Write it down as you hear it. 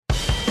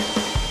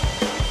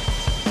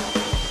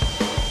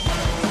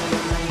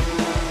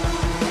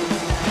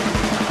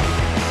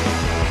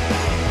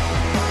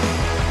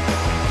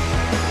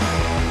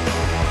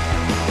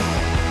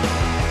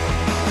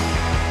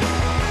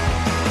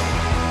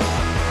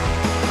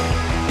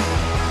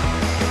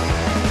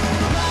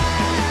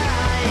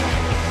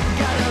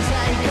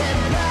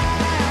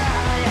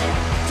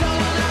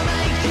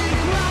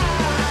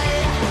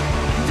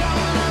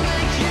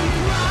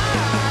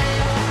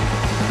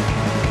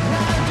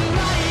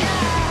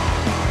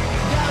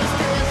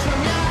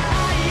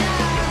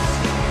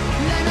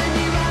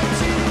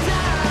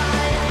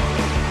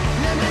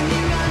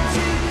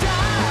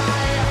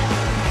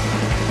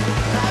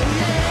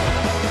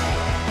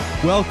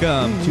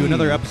welcome to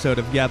another episode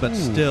of Yeah But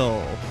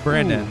Still.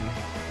 Brandon,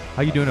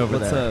 how you doing over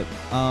there?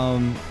 What's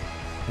up?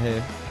 Hey.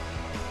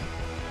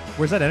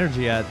 Where's that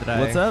energy at?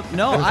 What's up?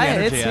 No,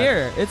 it's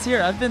here. It's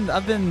here. I've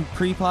been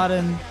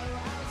pre-potting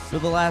for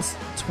the last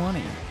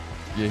 20.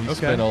 Yeah, he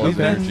spent all his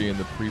energy in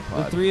the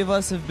pre-pod. The three of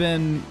us have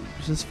been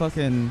just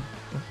fucking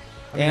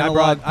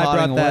analog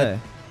potting away.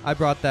 I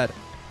brought that,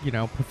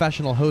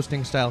 professional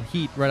hosting style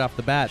heat right off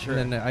the bat. Sure.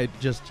 And then I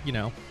just,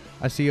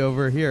 I see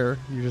over here,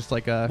 you're just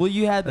like a,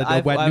 you had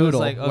a wet noodle,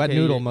 like, okay, wet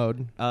noodle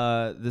mode.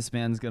 This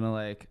man's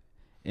gonna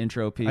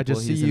intro people. I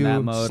just He's see in that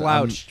you mode.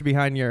 slouched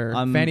behind your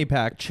fanny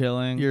pack,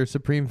 chilling. Your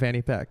Supreme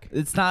fanny pack.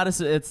 It's not a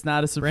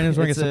Supreme. Brandon's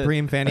wearing a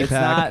Supreme fanny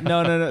pack.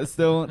 No.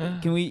 Still,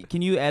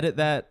 can you edit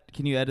that?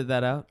 Can you edit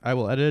that out? I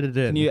will edit it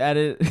in. Can you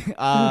edit?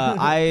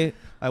 I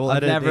will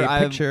edit a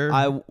picture.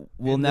 I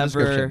will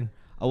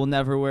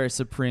never wear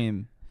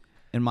Supreme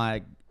in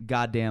my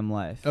goddamn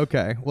life.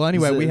 Okay. Well,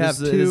 anyway, we have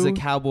two. This is a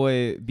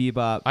Cowboy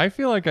Bebop. I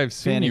feel like I've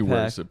seen you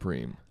wear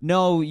Supreme.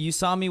 No, you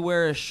saw me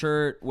wear a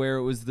shirt where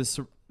it was this.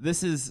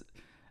 This is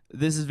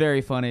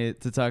very funny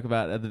to talk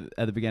about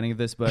at the beginning of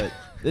this, but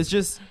it's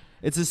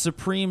a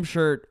Supreme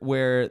shirt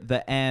where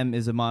the M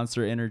is a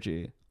Monster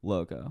Energy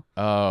logo.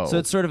 Oh. So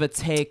it's sort of a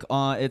take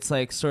on. It's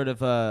like sort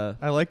of a.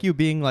 I like you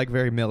being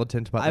very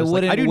militant about this.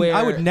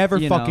 I would never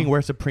fucking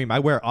wear Supreme. I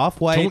wear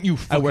Off-White. Don't you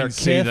fucking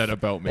say that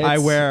about me. I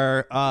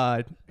wear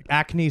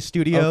Acne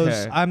Studios.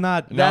 Okay. I'm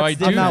not.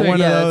 I'm not one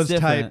of those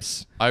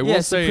types. I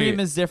will say Supreme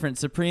is different.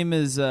 Supreme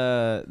is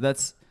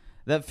that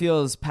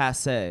feels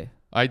passe.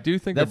 I do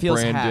think that of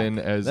feels Brandon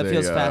hack. as that a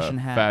feels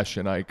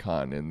fashion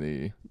icon in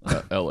the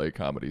LA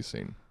comedy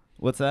scene.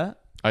 What's that?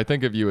 I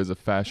think of you as a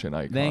fashion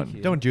icon. Thank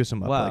you. Don't juice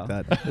him up like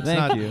that. It's Thank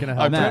not you. gonna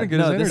help. I'm trying to get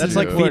his energy. That's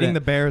like feeding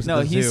the bears at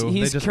the zoo.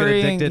 He's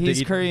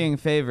currying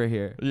favor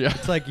here. Yeah.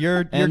 It's like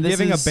you're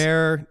giving a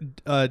bear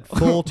a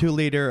full 2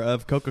 liter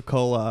of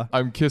Coca-Cola.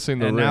 I'm kissing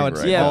the ring. Now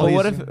it's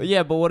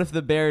but what if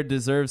the bear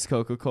deserves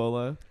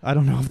Coca-Cola? I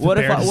don't know if the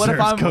bear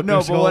deserves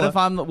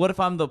Coca-Cola. What if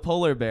I'm the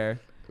polar bear?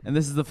 And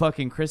this is the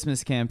fucking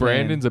Christmas campaign.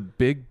 Brandon's a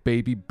big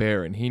baby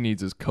bear, and he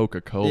needs his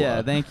Coca-Cola.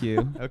 Yeah, thank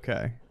you.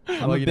 Okay.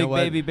 I'm a big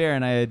baby bear,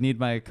 and I need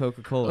my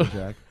Coca-Cola,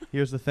 Jack.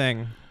 Here's the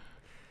thing.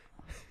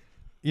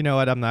 You know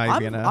what?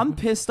 I'm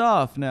pissed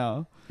off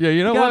now. Yeah,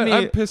 you know what?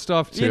 I'm pissed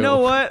off too. You know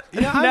what?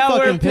 Yeah, now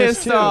we're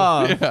pissed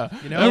off. Yeah.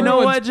 You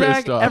know what,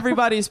 Jack?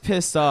 Everybody's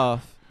pissed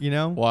off.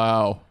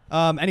 Wow.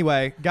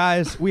 Anyway,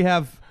 guys, we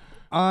have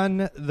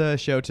on the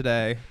show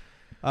today.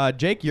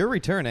 Jake, you're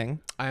returning.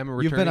 I am a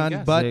returning You've been on,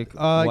 guest. but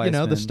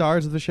Jake the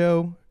stars of the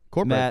show,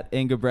 Corporate. Matt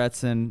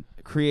Ingebretson,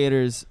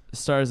 creators,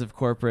 stars of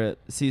Corporate,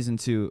 season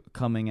 2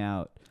 coming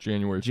out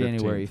January 15th.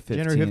 January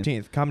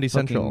 15th, Comedy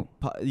Central.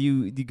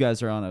 You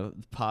guys are on a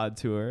pod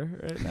tour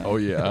right now. Oh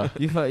yeah.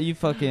 You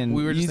fucking.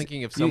 We were just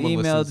thinking if someone you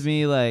emailed listens.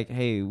 me like,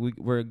 hey,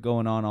 we're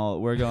going on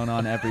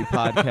every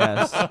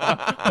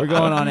podcast. We're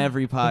going on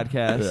every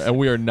podcast. Yeah, and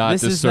we are not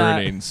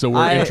discerning, so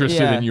we're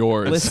interested in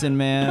yours. Listen,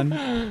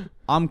 man.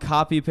 I'm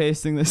copy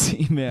pasting this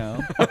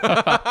email.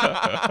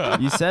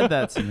 You said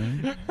that to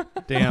me.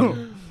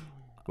 Damn.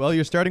 Well,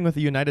 you're starting with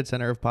the United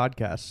Center of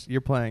Podcasts.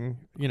 You're playing,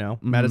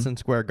 Madison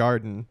Square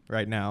Garden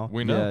right now.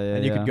 We know.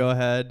 And you could go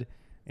ahead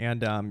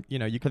and,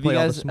 you could play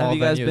all the small venues.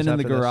 Have you guys been in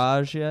the this.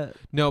 garage yet?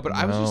 No, but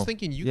I was just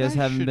thinking you guys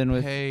haven't should been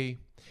with.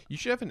 You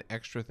should have an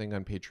extra thing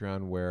on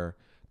Patreon where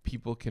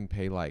people can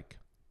pay like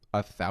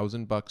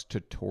 $1,000 to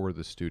tour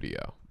the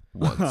studio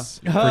once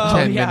for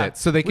 10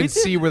 minutes, so they can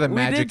see where the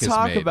magic is made.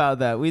 We did talk about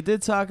that. We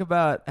did talk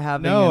about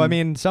having. No, I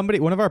mean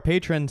one of our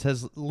patrons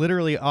has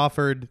literally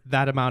offered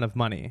that amount of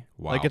money.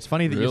 Wow. Like it's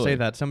funny that you say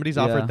that. Somebody's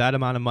offered that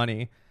amount of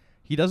money.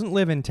 He doesn't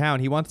live in town.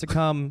 He wants to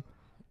come.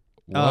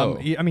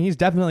 He's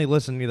definitely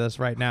listening to this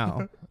right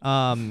now.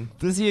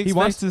 Does he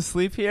expect to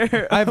sleep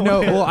here? I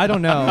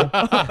don't know.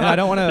 And I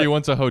don't want to. He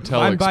wants a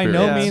hotel I'm experience.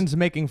 by no means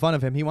making fun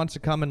of him. He wants to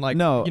come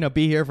and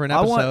be here for an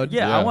episode.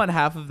 I want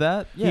half of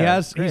that.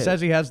 Yeah, he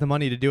says he has the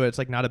money to do it. It's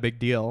like not a big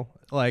deal.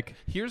 Like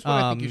here's what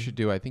I think you should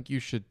do. I think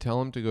you should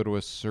tell him to go to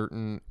a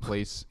certain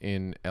place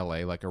in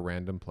LA, like a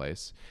random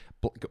place.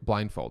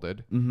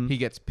 Blindfolded. Mm-hmm. He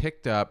gets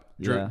picked up.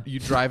 You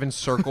drive in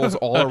circles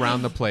all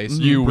around the place.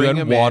 You then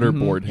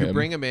waterboard him. You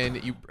bring him in.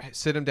 You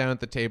sit him down at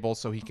the table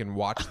so he can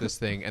watch this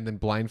thing, and then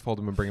blindfold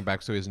him and bring him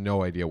back so he has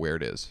no idea where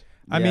it is.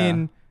 I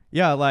mean,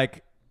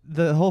 like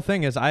the whole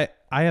thing is, I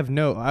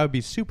would be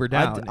super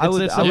down.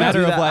 It's a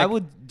matter of like I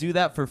would do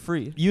that for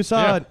free. You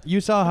saw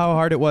how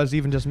hard it was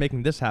even just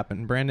making this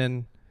happen.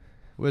 Brandon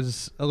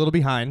was a little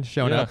behind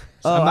showing up.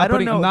 So I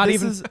don't know. Not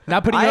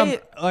putting you on.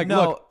 Like,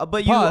 no, look,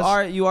 but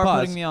pause, you are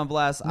pause. putting me on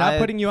blast. Not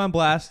putting you on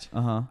blast.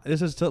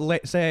 This is to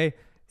say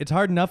it's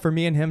hard enough for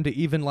me and him to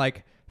even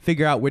like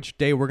figure out which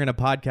day we're gonna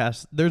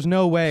podcast. There's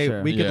no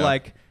way we could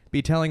like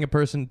be telling a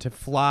person to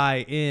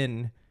fly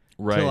in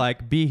to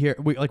like be here.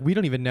 We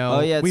don't even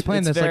know. We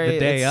plan this like the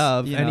day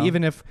of, and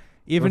even if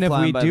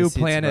we do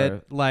plan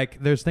it,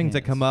 like there's things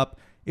that come up.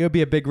 It would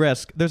be a big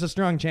risk. There's a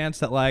strong chance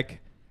that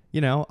like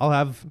I'll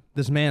have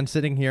this man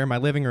sitting here in my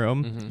living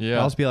room. Mm-hmm. Yeah.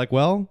 I'll just be like,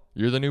 well,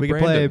 you're the new we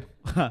Brandon.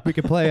 we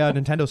could play a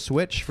Nintendo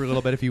Switch for a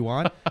little bit if you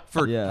want.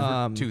 for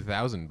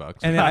 $2,000.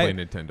 And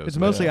Nintendo. It's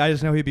mostly I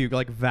just know he'd be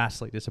like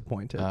vastly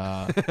disappointed.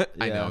 I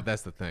know,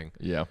 that's the thing.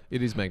 Yeah.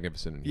 It is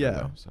magnificent in here,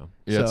 though, so.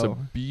 Yeah, it's a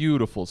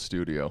beautiful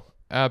studio.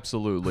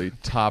 Absolutely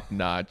top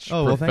notch,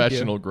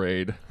 professional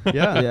grade.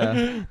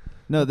 Yeah.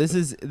 No, this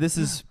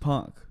is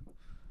punk.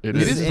 It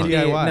is indie,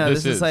 DIY. No,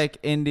 this is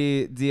like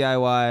indie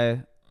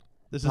DIY.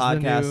 This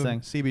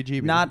podcasting. is the new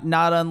CBGB.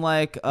 Not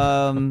unlike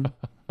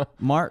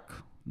Mark.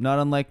 Not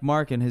unlike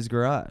Mark in his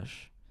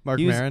garage.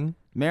 Maron.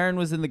 Maron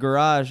was in the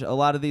garage. A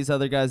lot of these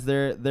other guys,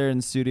 they're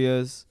in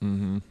studios.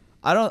 Mm-hmm.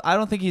 I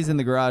don't think he's in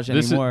the garage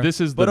anymore.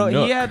 This is the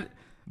nook. He had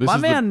my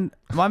man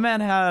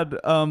had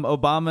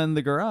Obama in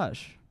the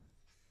garage.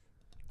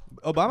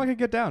 Obama could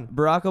get down.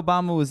 Barack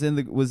Obama was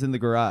in the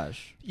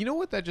garage. You know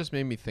what that just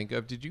made me think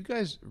of? Did you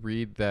guys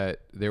read that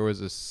there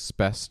was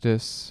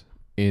asbestos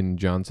in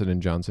Johnson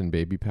 & Johnson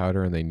baby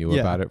powder and they knew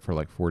about it for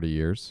like 40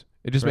 years?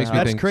 It just makes me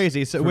think. That's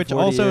crazy. So, which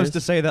also is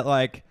to say that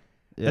like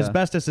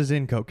asbestos is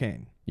in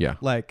cocaine. Yeah.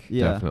 Like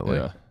definitely.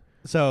 Yeah.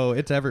 So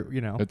it's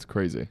It's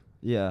crazy.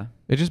 Yeah.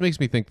 It just makes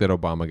me think that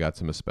Obama got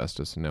some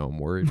asbestos and now I'm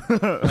worried.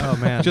 Oh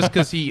man. Just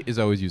because he is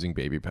always using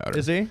baby powder.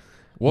 Is he?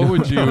 What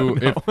would you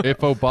if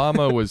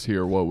Obama was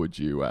here? What would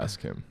you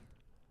ask him?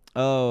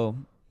 Oh,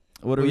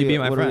 what are Will you be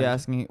my what friend? are we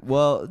asking?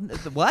 Well,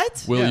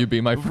 what? Will you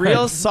be my friend?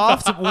 Real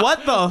soft.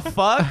 What the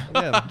fuck,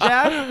 Yeah.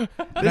 Jack?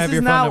 I have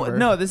your phone number?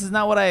 No. This is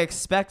not what I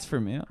expect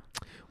from you.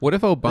 What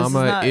if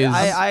Obama is?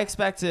 I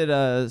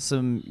expected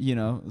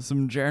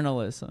some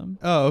journalism.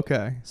 Oh,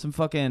 okay. Some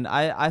fucking.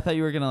 I thought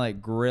you were gonna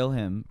like grill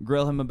him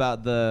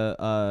about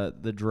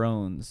the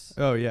drones.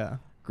 Oh yeah.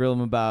 Grill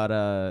him about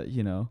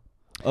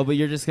Oh, but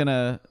you're just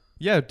gonna.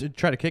 Yeah, to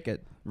try to kick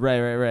it. Right.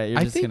 You're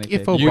I just think gonna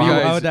if kick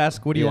Obama, I would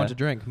ask, what do you want to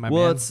drink, my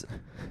man?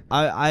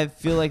 I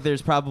feel like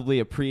there's probably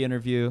a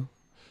pre-interview.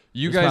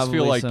 You There's guys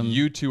feel probably like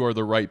you two are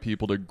the right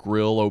people to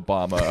grill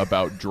Obama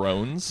about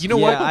drones? You know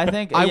what? I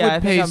think I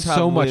would pay I'm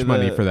so much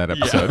probably money for that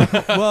episode.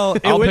 Well,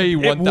 I'll pay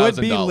you it would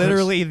be $1,000.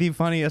 literally the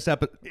funniest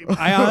episode.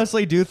 I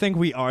honestly do think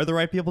we are the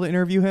right people to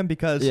interview him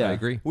because Yeah. I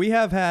agree. we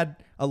have had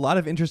a lot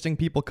of interesting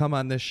people come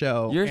on this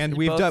show, and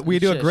we do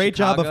a shit, great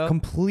job Chicago. of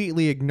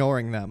completely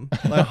ignoring them,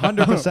 like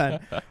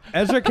 100%.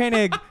 Ezra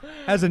Koenig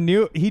has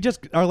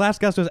our last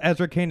guest was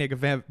Ezra Koenig of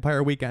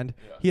Vampire Weekend.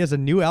 Yeah. He has a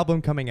new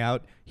album coming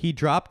out. He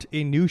dropped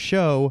a new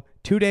show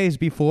 2 days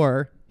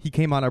before he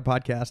came on our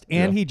podcast,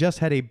 and he just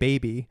had a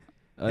baby.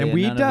 And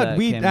we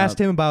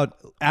asked him about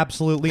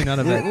absolutely none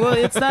of it. Well,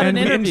 it's not an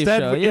interview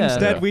show. Yeah.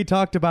 Instead, we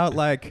talked about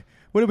like.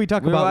 What did we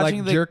talk about?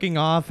 Like jerking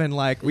off and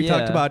like we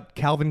talked about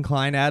Calvin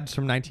Klein ads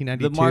from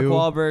 1992. The Mark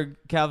Wahlberg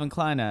Calvin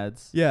Klein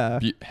ads. Yeah.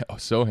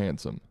 So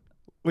handsome.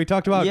 We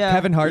talked about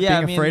Kevin Hart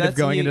being afraid of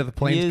going into the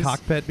plane's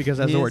cockpit because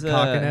it has the word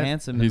cock in it.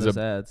 Handsome He's in those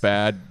ads.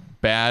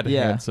 bad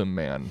handsome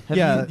man.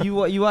 You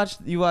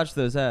watched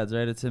those ads,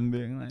 right? It's him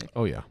being like,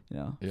 oh yeah,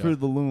 Fruit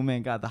of the Loom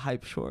man got the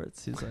hype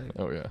shorts. He's like,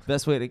 oh yeah,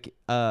 best way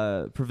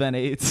to prevent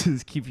AIDS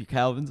is keep your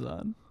Calvins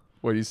on.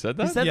 Wait, he said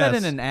that? He said that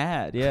in an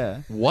ad,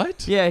 yeah.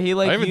 What? Yeah, he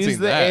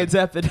used the AIDS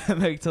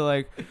epidemic to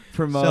like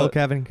promote. Sell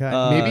Calvin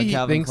Klein. Maybe he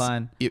Calvin thinks.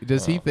 Klein.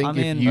 Does he think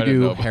if you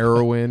do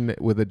heroin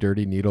with a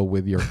dirty needle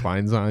with your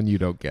fines on, you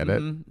don't get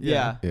it?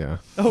 Yeah.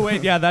 Oh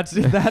wait, yeah, that's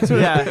what.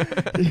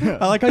 Yeah.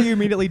 I like how you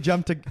immediately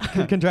jumped to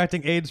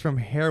contracting AIDS from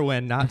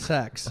heroin, not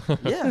sex.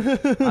 Yeah.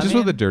 Just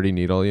with a dirty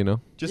needle,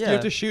 Just you have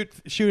to shoot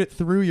it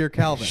through your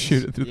Calvins.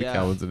 Shoot it through the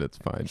Calvins and it's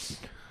fine.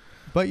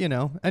 But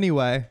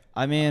anyway.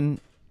 I mean,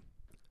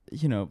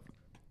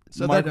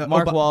 So Mark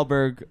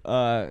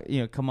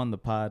Wahlberg, come on the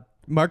pod.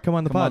 Mark, come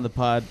on the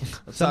pod.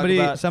 Somebody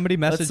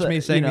messaged me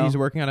saying that he's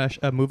working on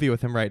a movie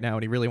with him right now,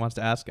 and he really wants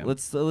to ask him.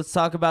 Let's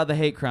talk about the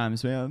hate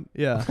crimes, man.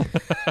 Yeah.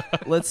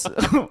 let's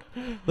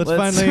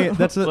finally.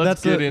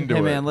 Let's get into it.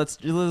 Hey man, let's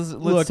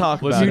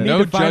talk about it. You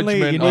need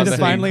to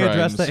finally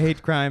address the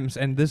hate crimes,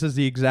 and this is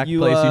the exact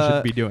place you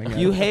should be doing it.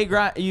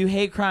 You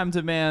hate crimed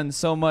a man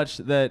so much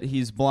that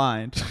he's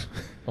blind,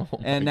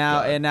 and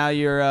now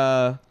you're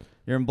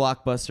in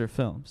blockbuster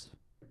films.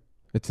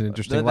 It's an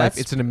interesting life.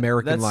 It's an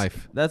American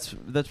life. That's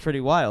pretty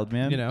wild,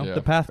 man.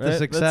 The path to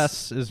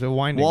success is a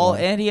winding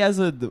one. And he has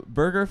a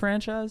burger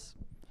franchise.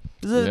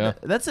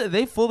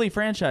 They fully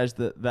franchised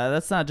that.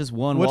 That's not just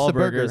one. What's the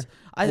Wahlburgers.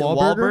 burger?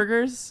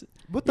 Wahlburgers.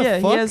 What the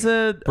fuck? He has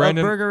a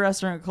burger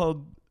restaurant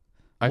called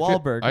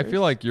Wahlburgers. I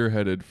feel like you're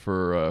headed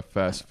for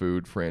fast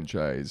food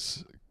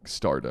franchise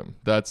stardom.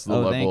 That's the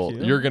level.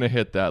 Thank you. You're gonna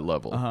hit that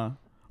level.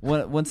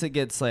 Once it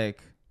gets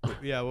like.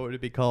 Yeah. What would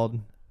it be called?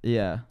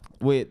 Yeah.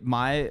 Wait,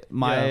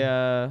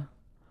 you're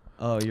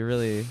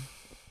really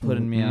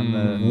putting me on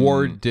the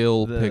War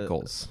dill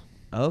pickles.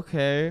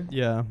 Okay.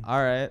 Yeah.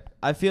 All right.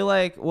 I feel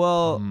like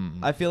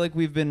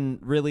we've been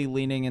really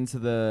leaning into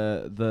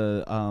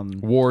the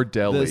War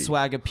deli, the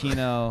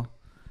Swagapino,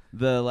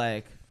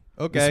 the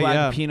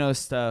Swagapino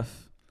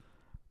stuff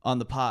on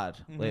the pod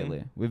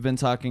lately. We've been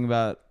talking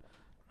about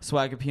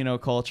Swagapino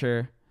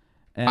culture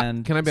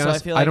And can I be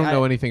honest? I don't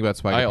know anything about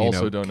Swagapino. I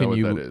also don't know what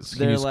that is.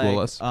 Can you school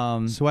us?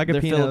 Swagapinos.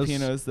 They're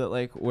Filipinos that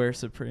like wear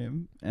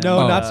Supreme. And,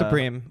 no, not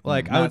Supreme.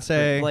 Like I would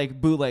say, like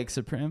bootleg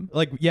Supreme.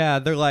 Like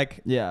they're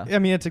like I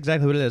mean, it's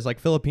exactly what it is. Like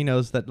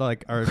Filipinos that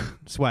like are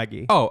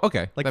swaggy. Oh,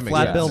 okay. Like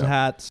flat billed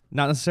hats,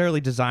 not necessarily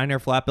designer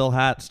flat bill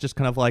hats, just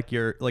kind of like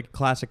your like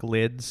classic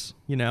lids.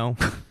 You know,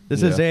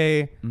 this is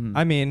a.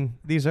 I mean,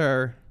 these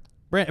are.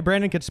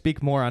 Brandon could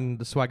speak more on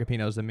the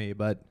Swagapinos than me,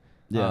 but.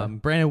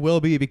 Brandon will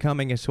be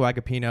becoming a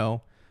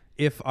Swagapino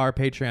if our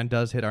Patreon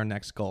does hit our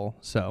next goal.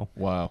 So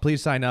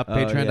please sign up,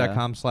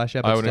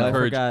 patreon.com/epic. I would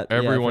encourage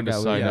everyone to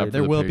sign up.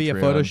 There will be a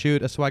photo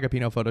shoot, a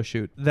Swagapino photo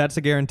shoot. That's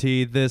a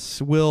guarantee.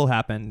 This will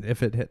happen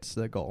if it hits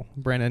the goal.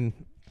 Brandon,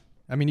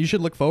 I mean, you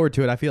should look forward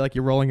to it. I feel like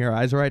you're rolling your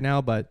eyes right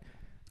now, but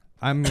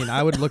I mean,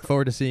 I would look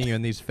forward to seeing you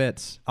in these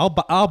fits. I'll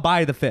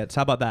buy the fits.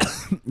 How about that?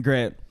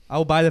 Great.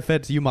 I'll buy the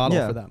fits. You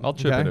model for them. I'll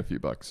chip in a few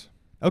bucks.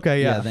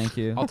 Okay, yeah. Thank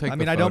you. I'll take. I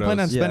mean, I don't plan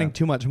on spending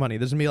too much money.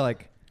 This is gonna be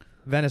like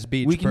Venice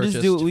Beach. We can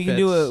just do. We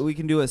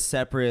can do a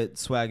separate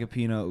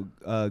Swagapino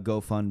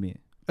GoFundMe.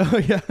 Oh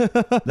yeah,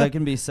 that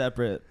can be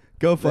separate.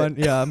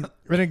 GoFund,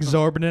 an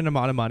exorbitant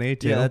amount of money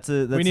too. Yeah, that's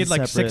we need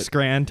like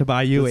 $6,000 to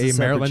buy you a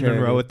Marilyn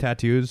Monroe with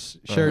tattoos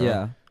shirt.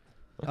 Yeah.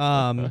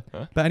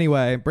 But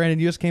anyway, Brandon,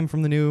 you just came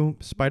from the new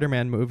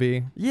Spider-Man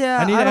movie.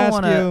 Yeah,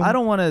 I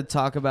don't want to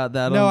talk about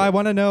that. No, I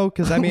want to know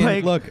because I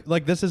mean,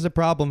 look, this is a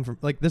problem.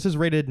 This is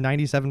rated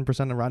 97%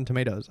 on Rotten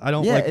Tomatoes. I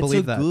don't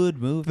believe that. It's a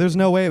good movie. There's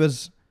no way it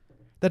was.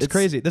 That's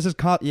crazy. This is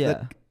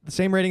the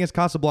same rating as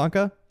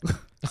Casablanca.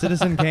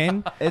 Citizen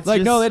Kane.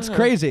 No, it's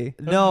crazy.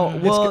 No,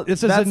 well, it's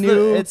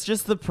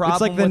just the problem.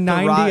 It's like the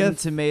 90th Rotten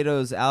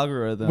Tomatoes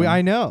algorithm.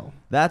 I know.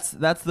 That's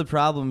the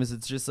problem. Is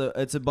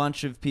it's a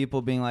bunch of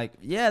people being like,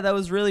 yeah, that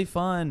was really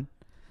fun,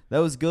 that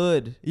was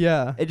good.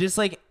 Yeah. It just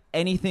like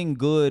anything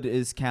good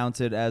is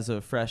counted as a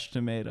fresh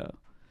tomato.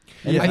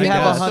 And if you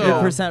have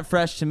 100%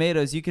 fresh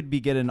tomatoes, you could be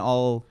getting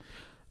all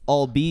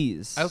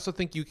B's. I also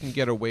think you can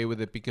get away with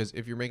it because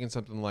if you're making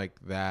something like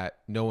that,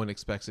 no one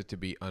expects it to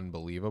be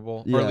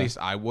unbelievable, or at least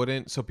I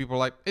wouldn't. So people are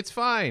like, "It's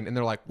fine," and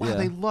they're like, "Wow,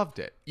 they loved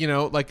it," you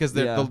know, like because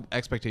the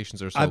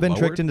expectations are so. I've been lowered.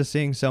 tricked into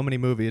seeing so many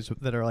movies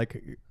that are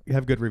like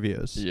have good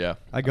reviews. Yeah,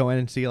 I go in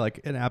and see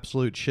like an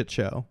absolute shit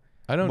show.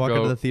 I don't walk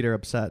into the theater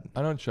upset.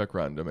 I don't check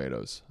Rotten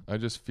Tomatoes. I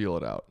just feel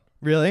it out.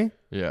 Really?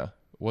 Yeah.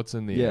 What's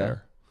in the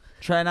air?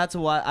 Try not to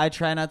watch. I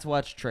try not to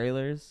watch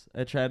trailers.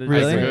 I try to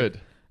really good.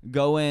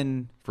 Go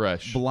in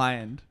fresh,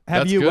 blind.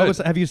 Have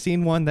you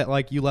seen one that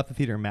like you left the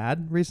theater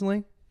mad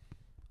recently?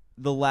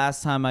 The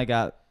last time I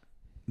got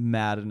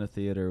mad in a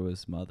theater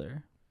was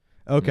Mother.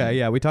 Okay,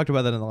 yeah, we talked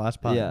about that in the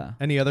last pod. Yeah.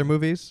 Any other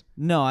movies?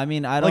 No, I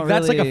mean I don't. Like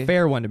that's like a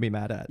fair one to be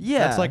mad at.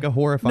 Yeah, that's like a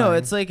horrifying. No,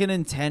 it's like an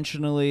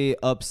intentionally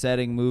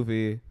upsetting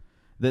movie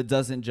that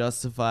doesn't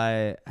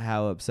justify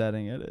how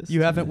upsetting it is.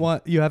 You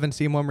haven't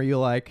seen one where you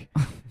like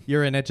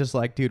you're in it just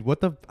like, dude,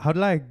 how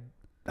did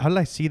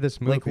I see this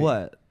movie? Like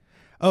what?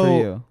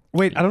 Oh,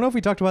 wait, I don't know if we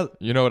talked about...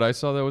 You know what I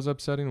saw that was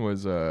upsetting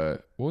was,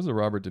 what was the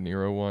Robert De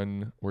Niro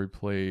one where he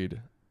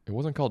played... It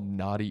wasn't called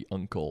Naughty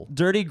Uncle.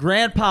 Dirty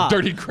Grandpa.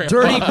 Dirty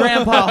Grandpa. Dirty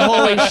Grandpa.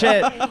 Holy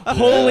shit.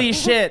 Holy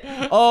shit.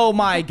 Oh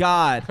my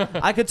God.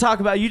 I could talk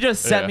about... You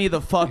just set me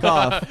the fuck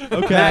off.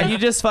 Okay. Matt, you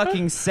just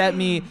fucking set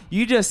me...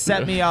 You just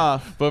set me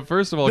off. But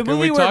first of all, the can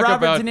we movie where talk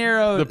Robert about De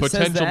Niro the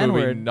potential says the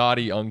movie N-word.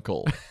 Naughty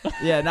Uncle?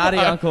 Yeah, Naughty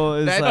Uncle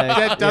is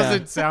that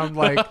doesn't sound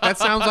like... That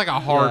sounds like a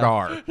hard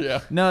R.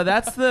 Yeah. No,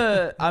 that's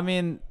the... I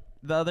mean...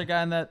 The other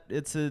guy in that,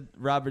 it's a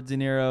Robert De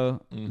Niro,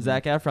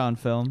 Zac Efron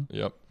film.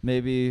 Yep.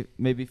 Maybe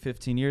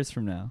 15 years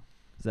from now.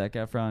 Zac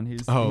Efron,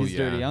 he's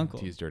Dirty Uncle.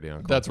 He's Dirty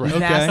Uncle. That's right.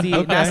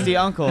 Nasty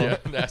Uncle. Yeah,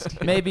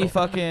 nasty. Maybe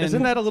fucking...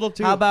 Isn't that a little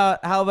too... How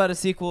about a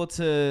sequel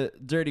to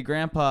Dirty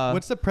Grandpa?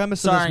 What's the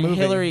premise of this movie? Starring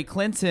Hillary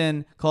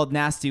Clinton called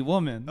Nasty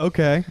Woman.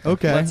 Okay.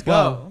 Let's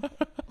go.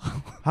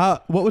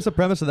 What was the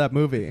premise of that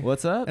movie?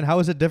 What's up? And how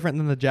is it different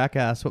than the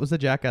Jackass? What was the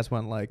Jackass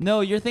one like?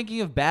 No, you're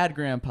thinking of Bad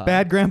Grandpa.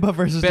 Bad Grandpa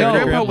versus Bad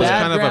Dirty Grandpa was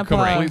Bad kind of a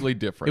completely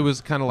different. It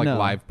was kind of like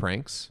live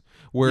pranks.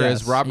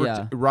 Whereas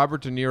Robert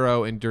De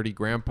Niro in Dirty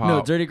Grandpa...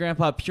 No, Dirty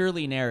Grandpa,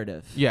 purely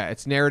narrative. Yeah,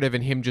 it's narrative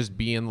and him just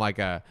being like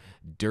a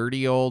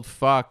dirty old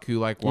fuck who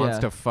like wants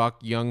to fuck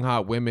young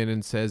hot women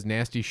and says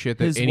nasty shit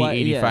that any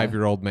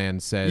 85-year-old man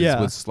says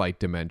with slight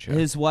dementia.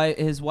 His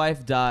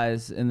wife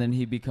dies and then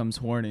he becomes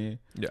horny.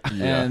 Yeah.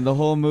 And the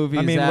whole movie...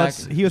 I mean,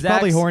 he was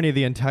probably horny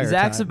the entire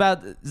time.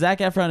 Zac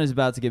Efron is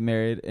about to get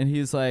married and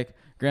he's like,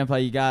 Grandpa,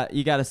 you got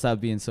to stop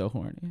being so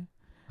horny.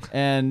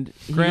 And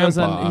he goes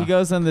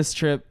on this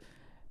trip.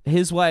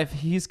 His wife,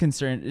 she's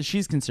concerned.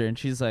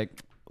 She's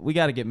like, we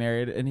got to get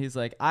married. And he's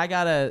like, I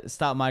got to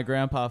stop my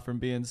grandpa from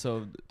being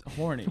so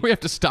horny. We have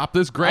to stop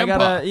this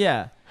grandpa.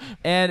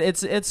 And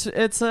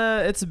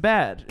it's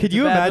bad. Could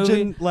you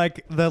imagine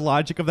like the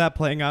logic of that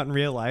playing out in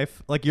real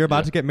life? Like you're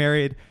about to get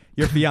married.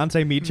 your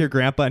fiance meets your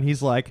grandpa and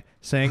he's like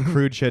saying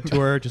crude shit to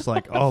her, just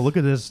like, oh, look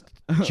at this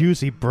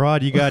juicy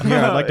broad you got here.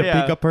 I'd like to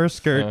peek up her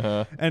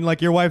skirt. And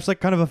like your wife's like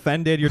kind of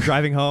offended. You're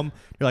driving home.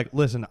 You're like,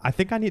 listen, I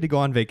think I need to go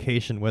on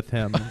vacation with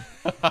him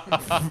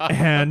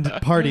and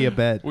party a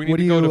bit. What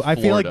do you? I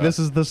feel like this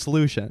is the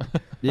solution.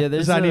 Yeah,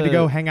 I need to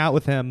go hang out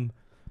with him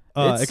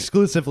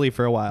exclusively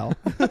for a while.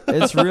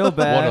 It's real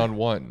bad.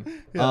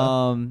 One-on-one.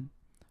 Yeah.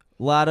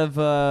 Lot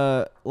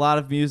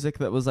of music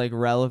that was like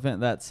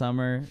relevant that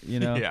summer, you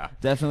know. Yeah.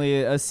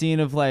 Definitely a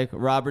scene of like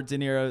Robert De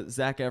Niro,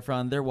 Zac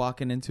Efron. They're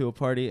walking into a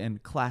party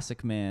and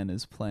Classic Man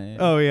is playing.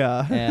 Oh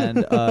yeah.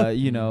 And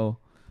you know,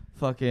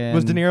 fucking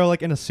was De Niro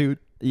like in a suit?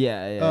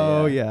 Yeah.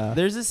 Oh yeah.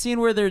 There's a scene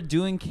where they're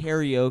doing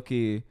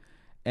karaoke,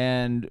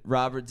 and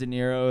Robert De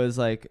Niro is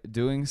like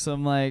doing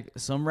some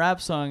rap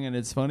song, and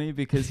it's funny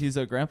because he's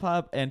a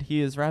grandpa and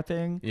he is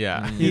rapping.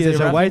 Yeah. He is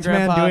a white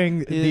man doing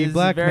the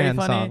black man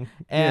song.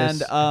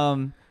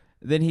 And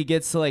then he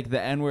gets to like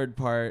the N-word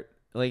part,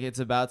 like it's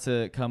about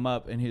to come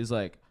up, and he's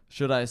like,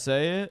 should I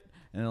say it?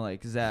 And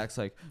like Zach's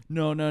like,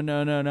 no.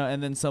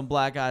 And then some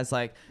black guy's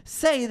like,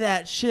 say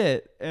that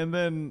shit. And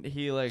then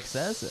he like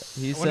says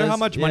it. I wonder how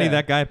much money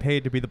that guy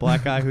paid to be the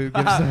black guy who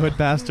gives the hood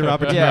pass to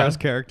Robert De Niro's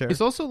character.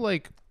 It's also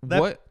like,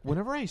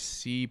 whenever I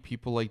see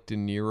people like De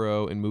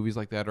Niro in movies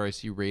like that, or I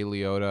see Ray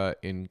Liotta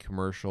in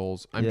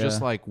commercials, I'm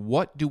just like,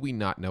 what do we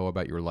not know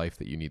about your life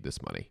that you need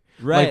this money?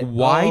 Right. Like,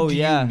 why do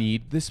you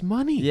need this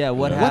money? Yeah,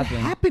 what happened?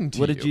 What happened to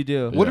you? What did you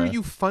do? What are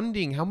you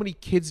funding? How many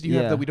kids do you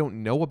have that we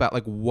don't know about?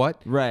 Like,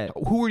 what? Right.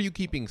 Who are you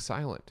keeping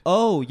silent?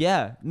 Oh,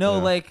 yeah. No,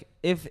 like,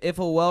 if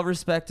a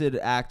well-respected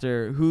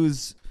actor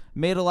who's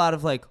made a lot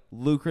of, like,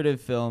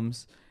 lucrative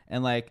films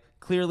and, like,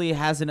 clearly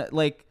has enough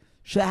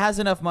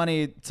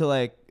money to,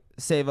 like,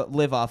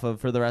 live off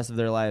of for the rest of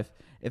their life,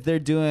 if they're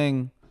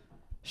doing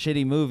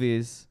shitty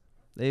movies,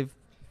 they've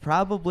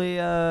probably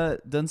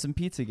done some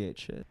Pizzagate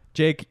shit.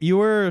 Jake, you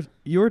were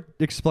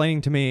explaining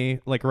to me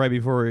like right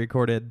before we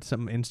recorded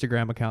some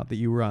Instagram account that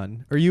you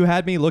run, or you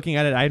had me looking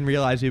at it. I didn't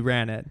realize you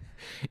ran it.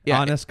 Yeah,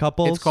 Honest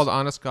Couples. It's called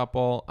Honest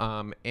Couple,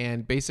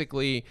 and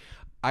basically,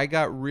 I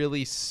got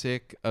really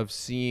sick of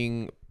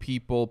seeing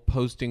people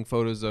posting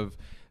photos of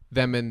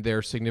them and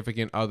their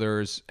significant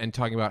others and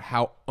talking about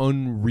how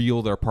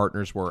unreal their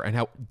partners were and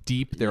how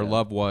deep their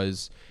love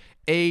was.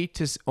 A,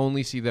 to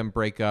only see them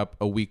break up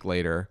a week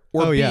later,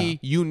 or B,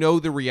 you know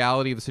the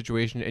reality of the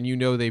situation and you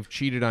know they've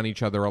cheated on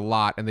each other a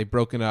lot and they've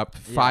broken up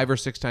 5 or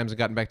 6 times and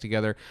gotten back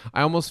together.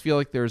 I almost feel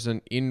like there's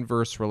an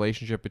inverse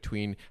relationship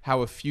between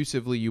how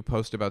effusively you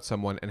post about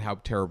someone and how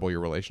terrible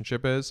your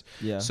relationship is.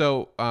 Yeah.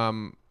 So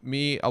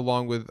me,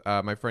 along with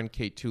my friend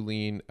Kate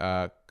Tulene,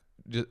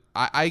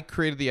 I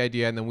created the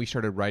idea and then we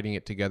started writing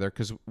it together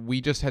because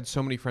we just had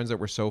so many friends that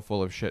were so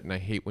full of shit, and I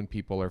hate when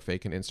people are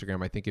fake on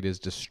Instagram. I think it is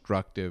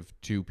destructive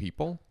to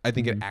people. I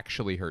think it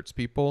actually hurts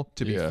people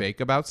to be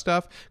fake about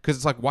stuff, because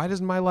it's like, why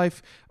doesn't my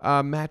life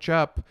match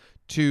up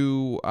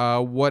to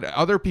what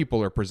other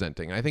people are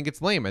presenting? I think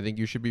it's lame. I think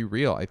you should be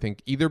real. I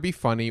think either be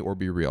funny or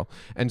be real.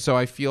 And so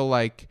I feel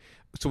like,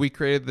 so we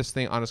created this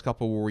thing, Honest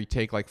Couple, where we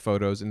take like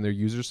photos and they're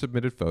user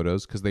submitted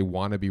photos because they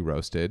want to be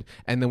roasted,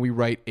 and then we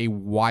write a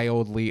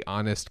wildly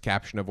honest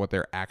caption of what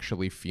they're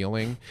actually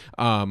feeling,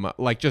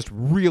 like just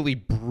really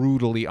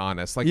brutally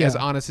honest, like as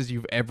honest as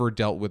you've ever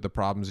dealt with the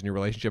problems in your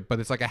relationship. But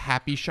it's like a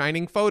happy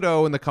shining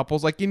photo and the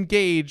couple's like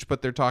engaged,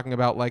 but they're talking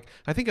about like,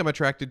 I think I'm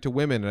attracted to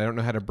women and I don't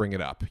know how to bring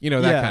it up, you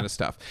know, that kind of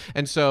stuff.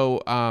 And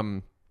so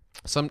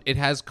it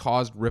has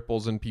caused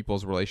ripples in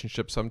people's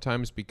relationships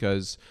sometimes,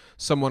 because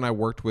someone I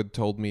worked with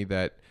told me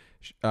that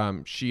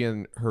she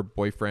and her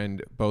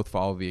boyfriend both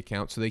follow the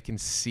account so they can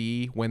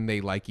see when they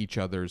like each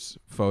other's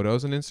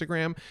photos on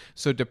Instagram.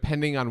 So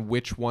depending on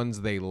which ones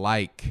they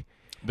like,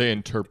 they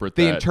interpret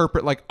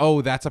like,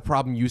 oh, that's a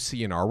problem you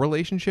see in our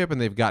relationship,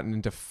 and they've gotten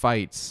into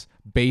fights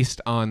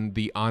based on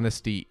the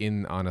honesty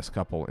in Honest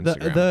Couple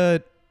Instagram.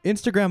 The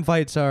Instagram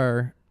fights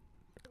are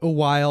a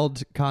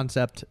wild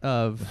concept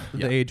of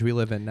the age we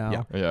live in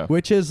now.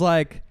 Which is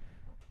like,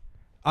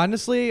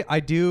 honestly,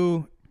 I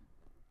feel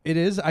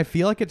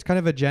like it's kind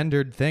of a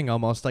gendered thing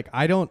almost. Like,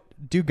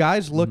 do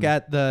guys look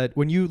at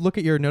when you look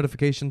at your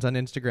notifications on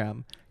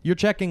Instagram, you're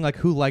checking like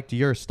who liked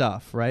your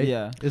stuff, right?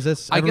 Yeah. Is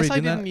this? I guess I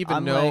didn't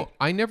even know. Like,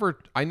 I never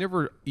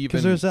even,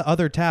 because there's that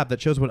other tab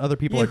that shows what other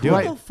people are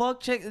doing. Who the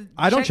fuck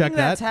I don't check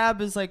that tab.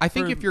 Is like, I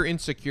think if you're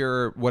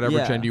insecure, whatever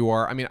gender you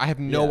are, I mean, I have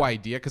no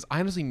idea, because I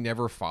honestly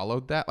never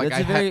followed that. Like, it's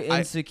a very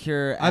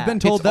insecure app. I've been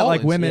told that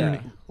like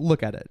women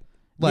look at it.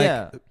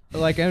 Like,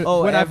 like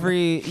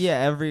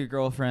every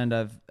girlfriend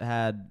I've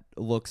had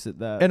looks at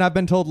that, and I've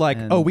been told like,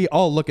 we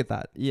all look at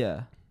that.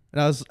 Yeah.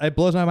 And it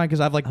blows my mind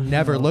because I've like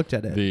never looked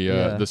at it.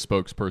 The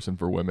spokesperson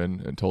for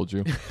women and told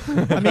you.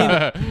 I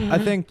mean, I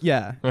think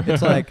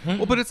it's like,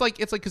 well, but it's like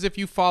because if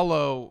you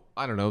follow,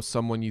 I don't know,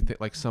 someone you think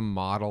like some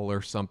model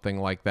or something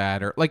like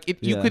that, or like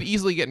you could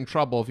easily get in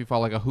trouble if you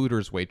follow like a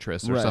Hooters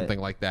waitress or something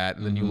like that,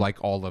 and then you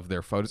like all of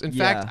their photos. In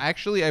fact,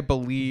 actually, I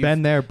believe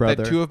been there,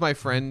 brother. That 2 of my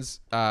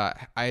friends, I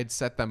had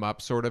set them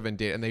up sort of and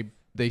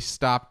they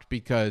stopped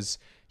because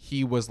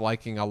he was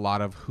liking a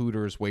lot of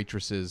Hooters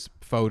waitresses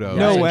photos.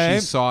 No and way. She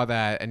saw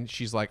that and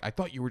she's like, I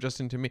thought you were just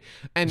into me.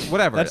 And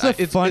whatever. That's the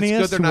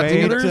funniest it's good they're not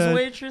way together. to,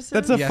 waitresses?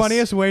 That's the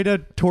funniest way to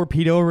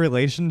torpedo a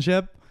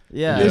relationship.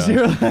 Yeah. Is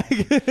you're like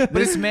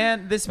this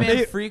man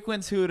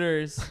frequents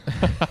Hooters,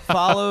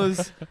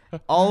 follows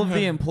all of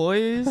the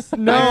employees.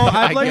 No,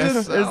 I'd like to.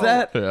 guess so. Is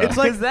that? Yeah. It's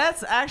like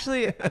that's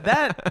actually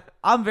that.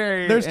 I'm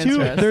very. There's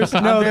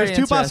interested.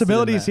 two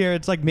possibilities in that. here.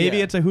 It's like maybe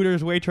Yeah. it's a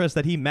Hooters waitress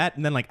that he met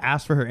and then like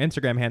asked for her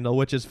Instagram handle,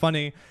 which is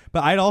funny.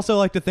 But I'd also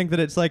like to think that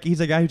it's like he's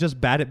a guy who's just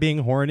bad at being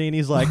horny and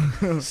he's like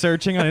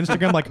searching on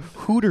Instagram like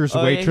Hooters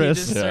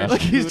waitress.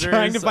 Like he's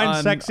trying to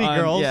find sexy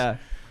girls. Yeah.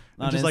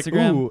 On Just like,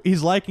 Instagram. ooh,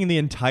 he's liking the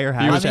entire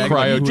He was hashtag.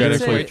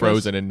 cryogenically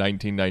frozen in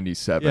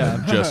 1997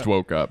 and just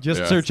woke up.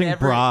 Just searching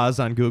bras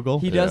on Google.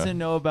 He doesn't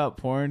know about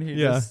porn. He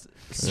just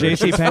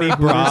JCPenney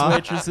bra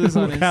waitresses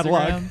on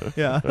catalog. Instagram.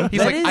 Yeah. He's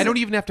like, I don't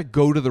even have to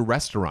go to the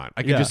restaurant.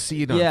 I can just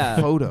see it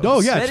on photos. Oh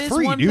yeah, That it's is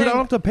free, one dude. I thing- don't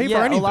have to pay for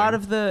anything. A lot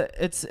of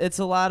it's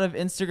a lot of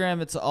Instagram.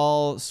 It's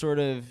all sort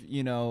of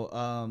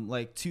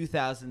like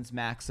 2000s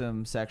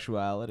Maxim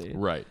sexuality.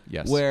 Right.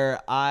 Yes. Where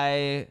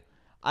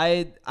I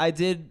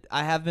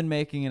have been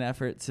making an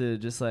effort to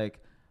just like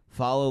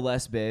follow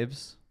less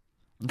babes.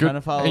 I'm trying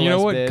to follow and you know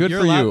less what? babes. Good You're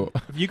for allowed- you.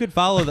 If you could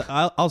follow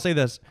I'll say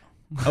this.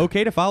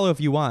 Okay to follow if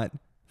you want.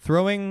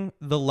 Throwing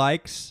the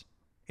likes,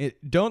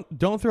 don't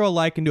throw a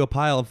like into a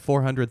pile of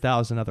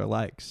 400,000 other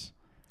likes.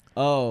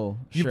 Oh,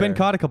 You've been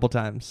caught a couple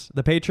times.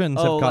 The patrons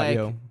have caught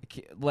you.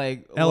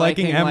 Like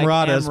liking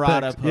Emrata's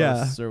Emrata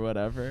posts or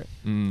whatever.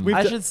 We've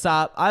I d- should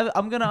stop.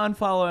 I'm gonna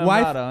unfollow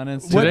Why- Emrata on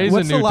Instagram. Today's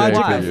what's a new the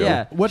logic day of for you.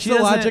 Yeah. What's She the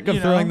doesn't, logic of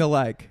you throwing know- the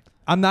like?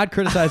 I'm not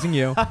criticizing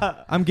you.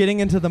 I'm getting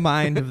into the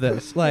mind of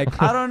this.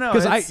 Like I don't know.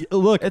 because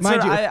look, It's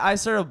mind sort you, of, I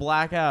sort of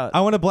black out.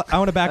 I want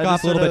to back I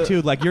off just a little bit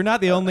sorta- too. Like you're not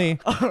the only.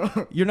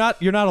 You're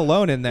not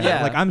alone in there.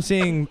 Yeah. Like I'm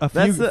seeing a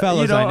few That's the,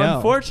 fellas I know.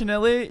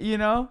 Unfortunately,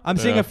 I'm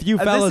seeing a few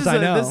fellas I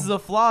know. This is a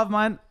flaw of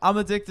mine. I'm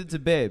addicted to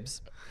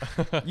babes.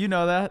 You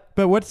know that.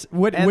 But what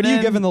And are you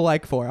then- giving the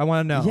like for? I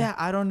want to know. Yeah,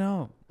 I don't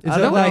know. Is I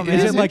it don't like know,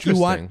 is man. it like you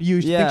Interesting.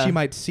 think Yeah. she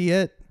might see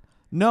it?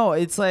 No,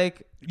 it's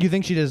like You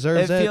think she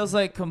deserves it it? feels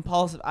like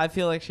compulsive. I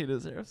feel like she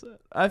deserves it.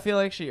 I feel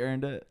like she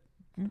earned it.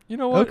 You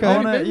know what?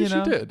 Okay. Maybe You she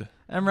know? did.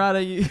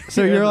 Emrata, you.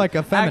 So you're like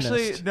a feminist.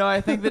 Actually, no.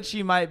 I think that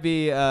she might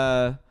be.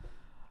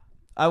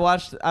 I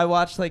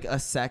watched like a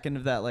second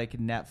of that like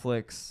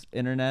Netflix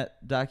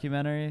internet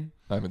documentary.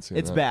 I haven't seen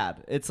It's that.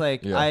 bad. It's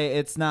like Yeah.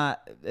 it's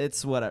not.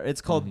 It's whatever.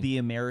 It's called The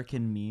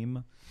American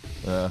Meme.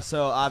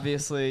 So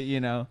obviously,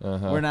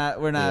 we're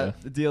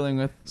not dealing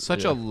with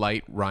Such a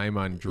light rhyme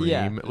on dream.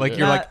 Yeah. Like Yeah.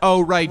 you're like,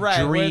 oh right,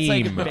 Right, where it's,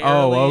 like, dream. barely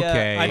Oh, a-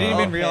 okay. I didn't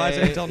even Okay, realize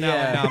it until now.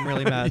 yeah. And now I'm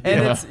really mad.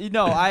 And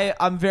it's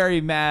I'm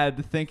very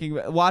mad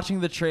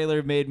watching the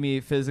trailer made me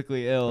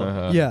physically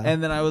ill. Yeah.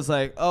 And then I was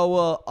like, oh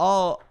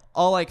well,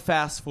 I'll like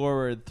fast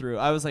forward through.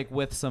 I was like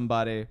with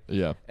somebody.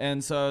 Yeah.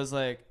 And so I was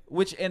like,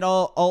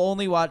 I'll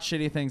only watch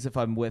shitty things if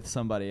I'm with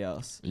somebody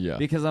else. Yeah.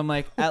 Because I'm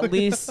like, at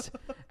least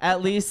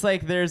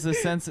like there's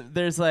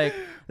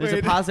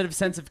a positive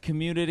sense of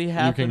community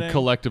happening. You can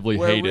collectively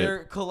where hate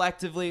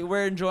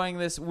we're enjoying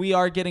this. We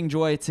are getting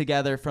joy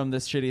together from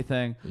this shitty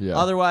thing. Yeah.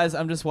 Otherwise,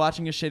 I'm just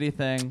watching a shitty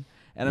thing.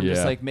 And I'm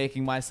just Yeah. like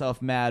making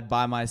myself mad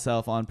by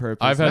myself on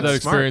purpose. I've had that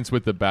That's smart. experience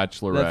with The That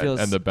Bachelorette feels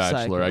and The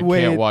Bachelor. I psycho.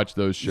 Wait. can't watch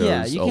those shows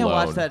Yeah, you can't alone.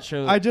 watch that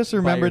show. I just by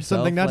remembered yourself.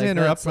 something. Not to Like,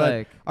 interrupt, that's but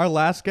like, our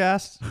last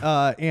guest,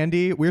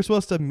 Andy, we were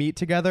supposed to meet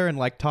together and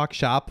like talk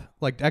shop,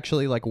 like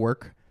actually like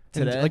work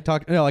Today? and,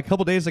 like a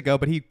couple days ago.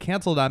 But he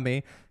canceled on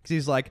me because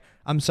he's like,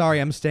 "I'm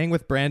sorry, I'm staying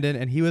with Brandon,"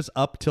 and he was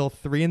up till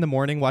 3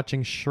 a.m.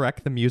 watching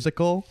Shrek the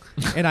musical,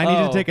 and I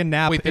needed to Oh. take a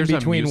nap Wait, in there's a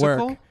between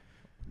musical? work.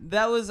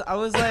 I was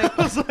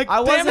like,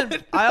 I damn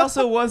wasn't. I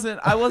also wasn't.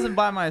 I wasn't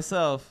by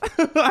myself.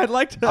 I'd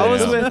like to. I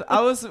was Yeah. with.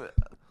 I was.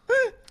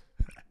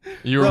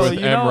 You were Bro, with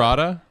you know-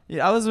 Emrata?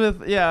 Yeah, I was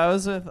with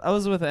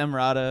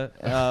Emrata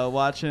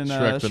watching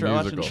Shrek the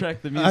watching musical.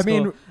 Shrek the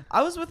musical. mean-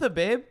 I was with a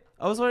babe.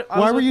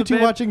 Why were you two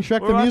watching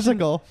Shrek the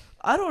musical?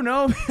 I don't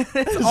know.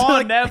 It's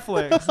on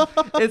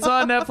Netflix. It's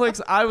on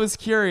Netflix. I was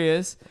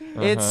curious.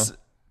 It's.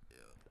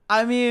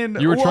 I mean,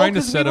 You were trying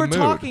to 'cause set we a were mood.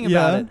 talking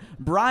Yeah. about it.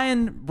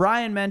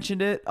 Brian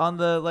mentioned it on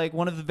the like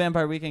one of the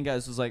Vampire Weekend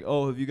guys was like,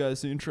 "Oh, have you guys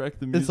seen Shrek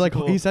the musical?" It's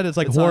like he said, it's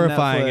like It's on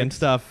horrifying Netflix. and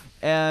stuff.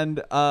 And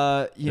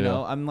know,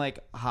 Yeah. I'm like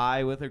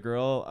high with a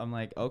girl. I'm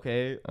like,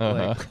 okay,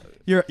 Uh-huh. like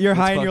You're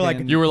high and you're like,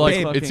 fucking- You were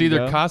like, Babe. it's either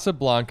Go.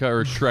 Casablanca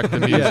or Shrek the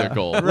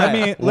musical. Let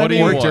me What do me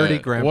you Or want? Dirty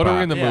Grandpa. What are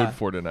we in the Yeah. mood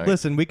for tonight?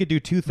 Listen, we could do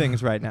two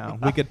things right now.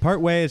 We could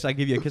part ways. I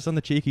give you a kiss on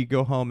the cheek. You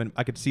go home, and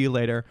I could see you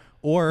later.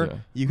 Or Yeah.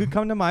 you could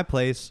come to my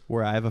place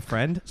where I have a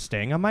friend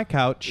staying on my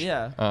couch.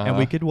 yeah. And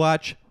we could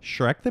watch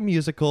Shrek the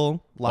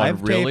musical live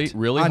On really, taped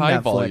really on high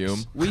Netflix. volume.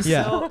 We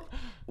Yeah. still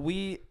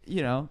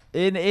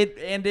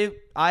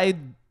I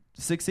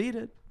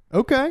succeeded.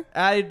 Okay.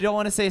 I don't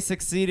want to say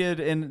succeeded,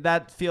 and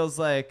that feels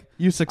like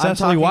You I'm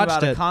successfully talking watched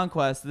about it. a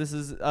conquest. This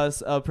is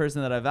a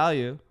person that I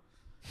value,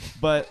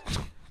 but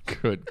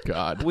Good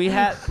God.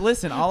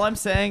 listen. All I'm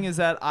saying is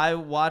that I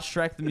watched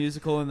Shrek the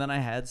musical and then I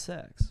had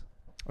sex.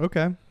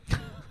 Okay.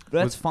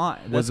 That's fine.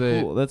 That's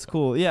cool. That's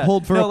cool. Yeah.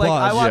 Hold for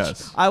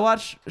applause. I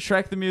watched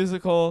Shrek the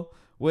Musical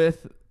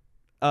with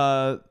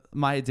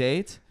my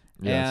date,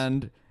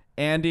 and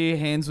Andy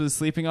Haynes was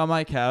sleeping on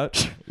my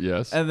couch.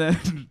 Yes. And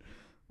then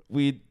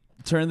we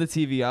turned the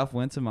TV off,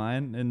 went to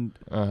mine,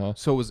 and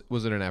So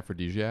was it an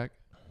aphrodisiac?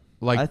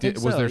 Like,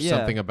 was there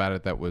something about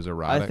it that was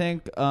erotic? I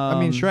think. I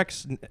mean,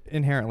 Shrek's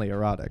inherently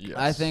erotic. Yes.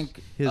 I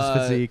think his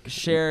physique.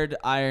 Shared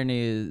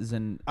irony is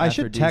an. I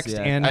should text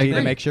Andy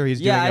to make sure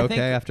he's doing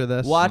okay after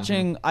this.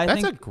 Watching,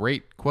 that's a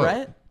great quote.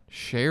 Right?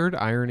 Shared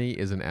irony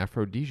is an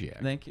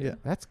aphrodisiac. Thank you. Yeah.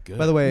 That's good.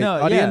 By the way,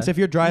 audience, if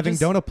you're driving,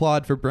 don't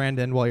applaud for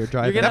Brandon while you're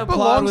driving. You're gonna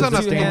applaud with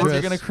 2 hands.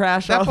 You're gonna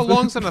crash. That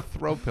belongs on a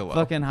throw pillow.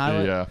 Fucking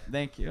highlight. Yeah.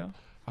 Thank you.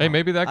 Hey,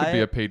 maybe that could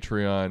be a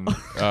Patreon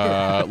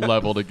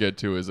level to get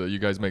to. Is you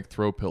guys make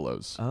throw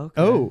pillows?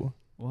 Okay. Oh.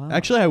 Wow.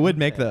 Actually, I would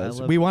make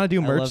those. We want to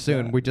do merch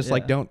soon. That. We just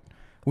don't.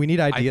 We need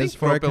ideas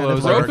for it.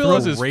 Throw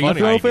pillows is funny.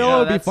 Throw pillow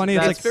would be funny.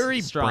 It's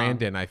very strong.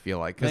 Brandon, I feel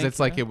like, because it's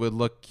like it would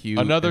look cute.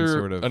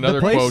 Another and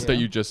quote that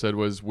you just said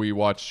was, "We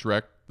watched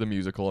Shrek the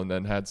musical and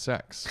then had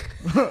sex."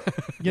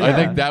 I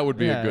think that would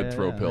be a good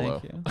throw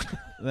pillow.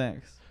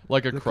 Thanks.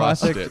 Like a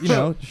cross classic, stitch.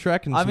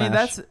 Shrek and Smash. I mean,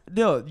 that's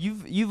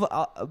you've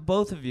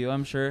both of you,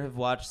 I'm sure, have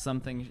watched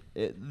something.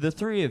 The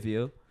three of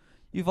you,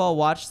 you've all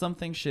watched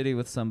something shitty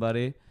with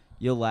somebody.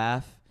 You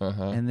laugh,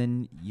 and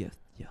then you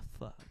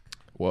fuck.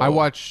 Whoa. I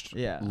watched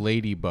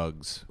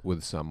Ladybugs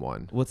with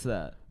someone. What's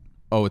that?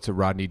 Oh, it's a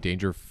Rodney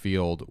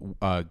Dangerfield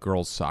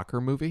girls soccer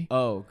movie.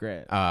 Oh,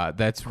 great.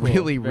 That's cool.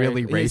 Really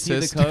racist.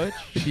 Is he the coach?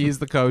 She's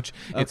the coach.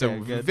 It's Okay, a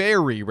good.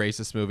 very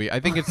racist movie. I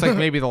think it's like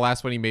maybe the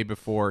last one he made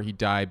before he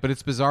died. But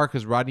it's bizarre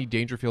because Rodney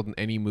Dangerfield in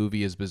any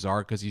movie is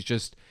bizarre because he's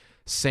just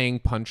saying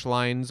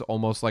punchlines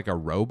almost like a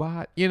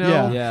robot, you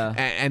know? Yeah.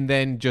 And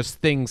then just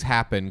things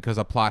happen because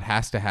a plot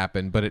has to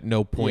happen, but at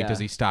no point does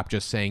he stop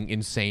just saying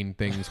insane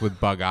things with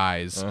bug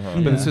eyes.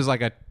 But this is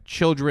like a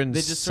children's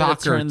They just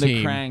soccer sort of turn team.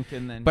 the crank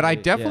and then. But I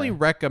definitely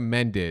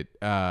recommend it.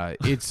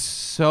 It's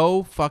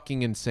so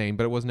fucking insane,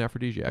 but it was an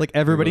aphrodisiac. Like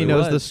everybody really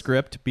knows was. the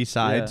script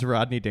besides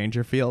Rodney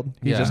Dangerfield.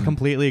 He Yeah. just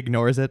completely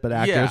ignores it, but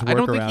actors work around I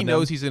don't think he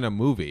knows him. he's in a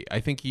movie. I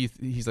think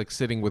he's like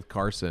sitting with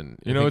Carson.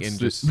 You know, it's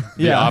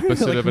the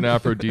opposite of an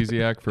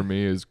aphrodisiac for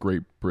me is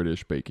Great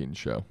British Baking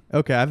Show.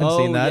 Okay, I haven't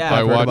seen that. Yeah. but I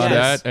I've heard watch about it.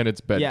 that, and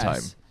it's bedtime.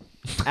 Yes.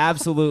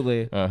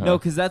 Absolutely. No,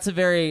 because that's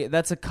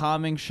a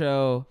calming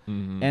show,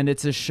 and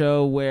it's a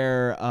show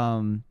where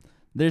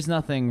there's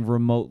nothing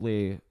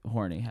remotely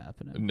horny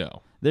happening.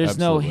 No. There's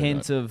no absolutely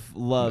hint not. of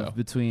love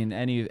between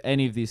any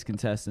of these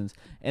contestants,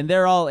 and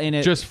they're all in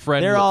it. Just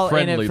friendly. They're all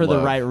in it for the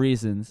love. right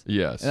reasons.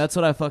 Yes. And that's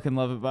what I fucking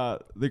love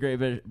about the Great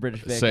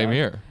British Bake Off. Same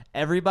here.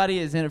 Everybody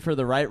is in it for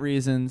the right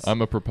reasons.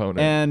 I'm a proponent.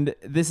 And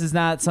this is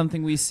not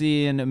something we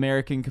see in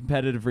American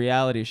competitive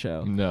reality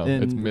show. No,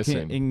 it's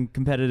missing. In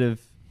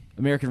competitive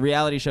American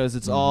reality shows,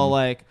 it's all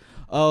like,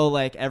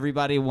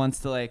 everybody wants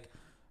to like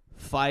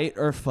fight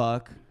or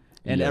fuck,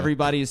 and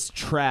everybody's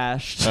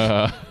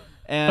trashed.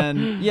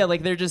 And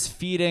like they're just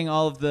feeding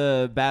all of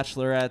the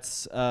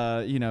bachelorettes,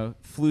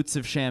 flutes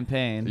of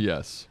champagne.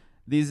 Yes.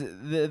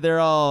 They're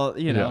all,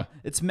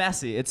 it's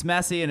messy. It's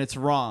messy and it's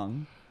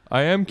wrong.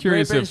 I am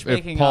curious British if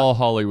Baking Paul Off.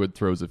 Hollywood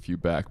throws a few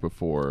back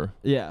before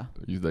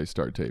they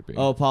start taping.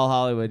 Oh, Paul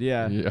Hollywood,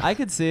 yeah. I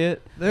could see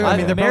it. They're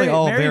probably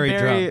all very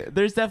drunk.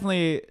 There's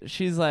definitely,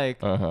 she's like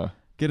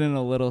getting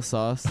a little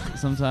sauce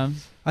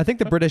sometimes. I think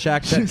the British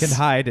accent can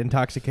hide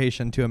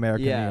intoxication to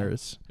American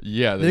ears.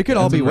 Yeah, They could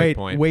all be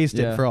point.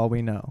 wasted for all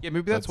we know. Yeah,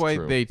 maybe that's That's why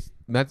true.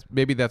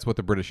 maybe that's what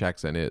the British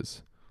accent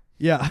is.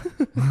 Yeah.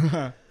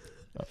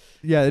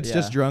 It's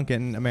just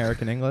drunken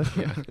American English.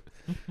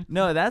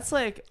 No, that's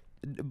like,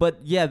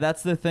 but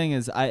that's the thing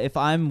is, if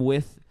I'm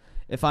with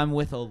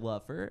a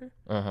lover,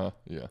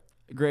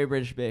 Great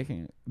British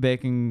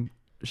Baking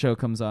Show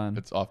comes on.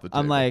 It's off the table.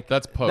 I'm like,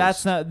 that's post.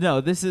 That's not.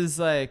 No, this is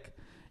like,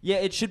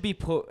 it should be.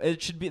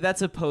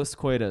 That's a post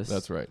coitus.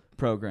 That's right.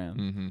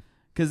 Program.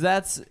 Because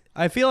that's.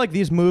 I feel like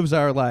these moves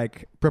are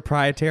like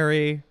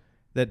proprietary,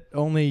 that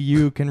only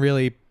you can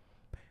really.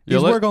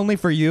 These work only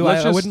for you.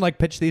 I wouldn't like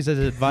pitch these as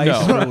advice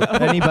to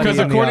anybody. Because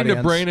in the according to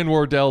audience. Brandon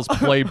Wardell's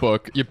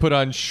playbook, you put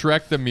on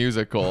Shrek the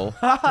Musical,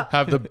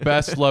 have the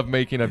best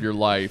lovemaking of your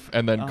life,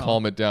 and then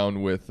calm it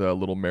down with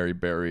Little Mary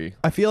Berry.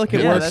 I feel like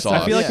it works.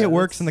 sauce. I feel like it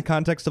works in the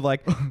context of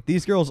like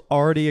these girls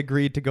already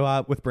agreed to go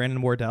out with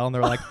Brandon Wardell, and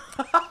they're like,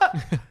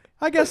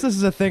 I guess this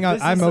is a thing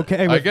I'm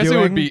okay with I guess doing.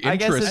 it would be I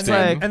guess it's interesting.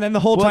 like, and then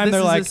the whole time this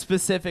they're is like, a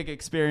specific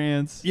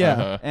experience.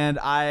 yeah, And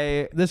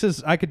I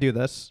could do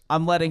this.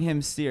 I'm letting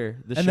him steer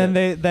the ship. And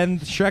then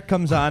Shrek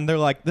comes on. They're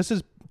like, this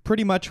is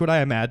pretty much what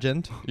I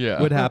imagined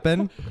would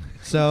happen.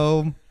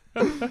 So,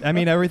 I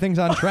mean, everything's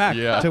on track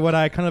to what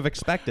I kind of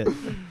expected.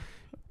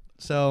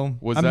 So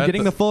I'm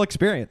getting the full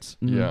experience.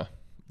 Yeah.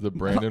 The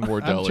Brandon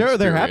Wardell I'm sure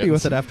they're happy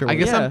with it afterwards. I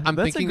guess Yeah, I'm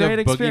that's a thinking great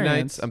of Boogie experience.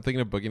 Nights. I'm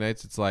thinking of Boogie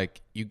Nights. It's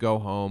like you go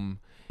home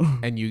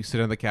and you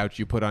sit on the couch,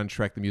 you put on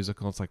Shrek the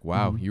Musical. It's like,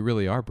 wow, you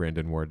really are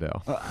Brandon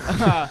Wardell.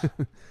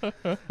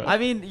 I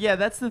mean,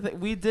 that's the thing.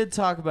 We did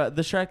talk about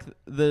the Shrek,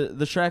 the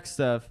Shrek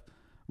stuff.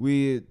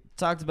 We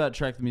talked about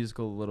Shrek the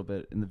Musical a little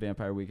bit in the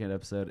Vampire Weekend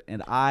episode,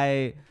 and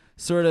I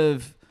sort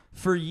of,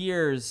 for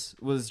years,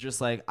 was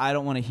just like, I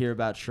don't want to hear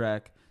about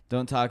Shrek.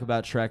 Don't talk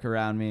about Shrek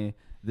around me.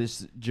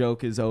 This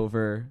joke is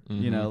over.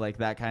 You know, like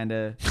that kind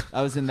of.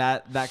 I was in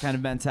that kind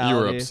of mentality.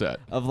 You were upset.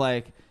 Of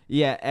like,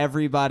 yeah,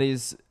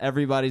 everybody's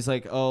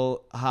like,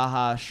 oh,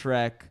 haha,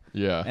 Shrek.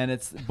 Yeah. And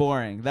it's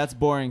boring. That's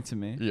boring to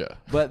me. Yeah.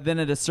 But then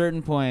at a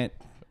certain point,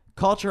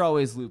 culture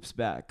always loops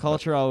back.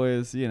 Culture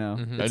always, you know.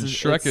 And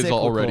Shrek is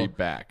already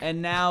back.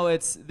 And now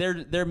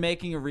they're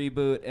making a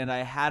reboot, and I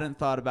hadn't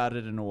thought about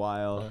it in a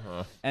while.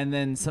 And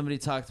then somebody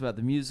talked about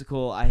the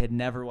musical. I had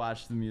never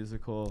watched the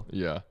musical.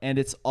 Yeah. And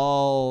it's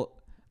all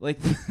like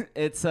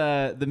it's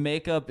the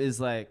makeup is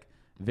like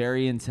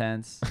very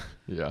intense.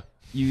 Yeah.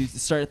 You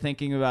start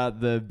thinking about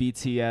the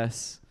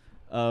BTS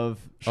of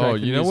Shrek the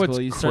you know musical. what's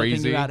You start crazy?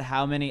 thinking about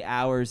how many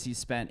hours he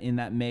spent in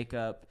that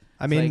makeup.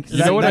 I mean, like, you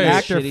know what that I-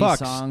 actor shitty fucks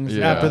songs.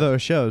 Yeah. after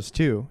those shows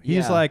too.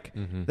 He's Yeah. like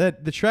the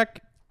Shrek,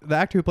 the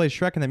actor who plays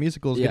Shrek in the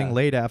musical is Yeah. getting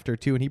laid after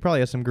too, and he probably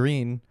has some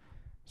green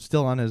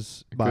still on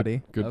his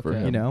body. Good for Okay.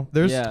 him. You know,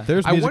 there's Yeah.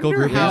 there's musical I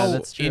wonder groupies. Yeah, how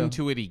that's true.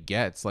 into it he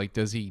gets. Like,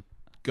 does he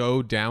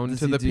go down Does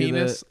to he the do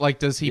penis? Like,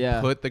 does he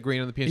Yeah. put the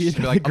green on the penis? He's Just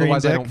to be got like, the green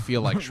otherwise I dick. don't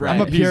feel like Shrek.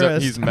 I'm a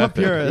purist. He's I'm a method.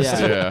 purist.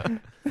 Yeah.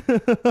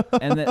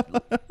 Yeah.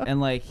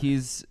 and like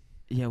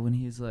when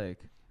he's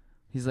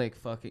like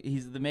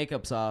fucking, the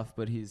makeup's off,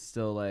 but he's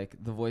still like,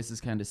 the voice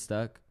is kind of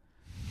stuck,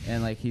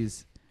 and like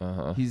he's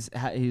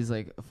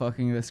like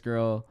fucking this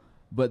girl,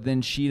 but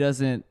then she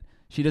doesn't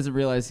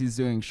realize he's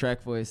doing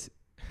Shrek voice,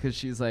 because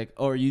she's like,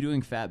 oh, are you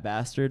doing fat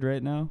bastard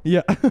right now?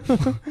 Yeah.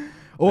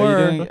 Or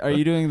are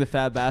you doing the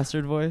fat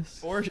bastard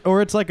voice?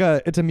 or it's like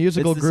it's a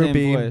musical It's the same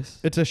groupie. voice.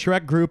 It's a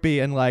Shrek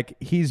groupie, and like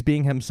he's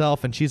being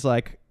himself, and she's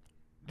like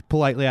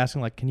politely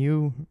asking, like, "Can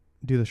you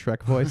do the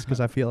Shrek voice?" Because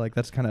I feel like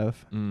that's kind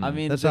of. I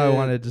mean, That's how I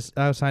wanted to.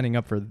 I was signing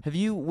up for.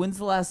 When's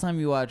the last time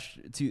you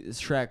watched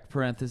Shrek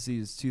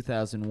 (parentheses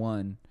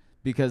 2001)?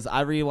 Because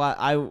we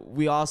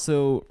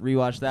also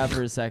rewatched that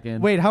for a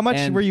second. Wait, how much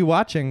and were you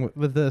watching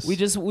with this?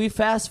 we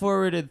fast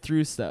forwarded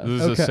through stuff.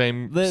 This is the Okay.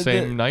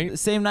 same night?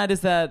 Same night as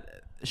that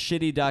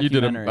shitty You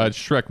documentary. did a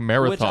Shrek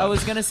marathon. Which I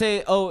was gonna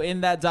say. Oh,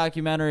 in that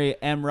documentary,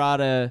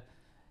 Emrata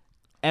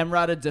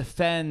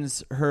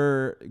defends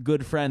her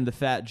good friend, the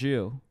fat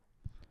Jew,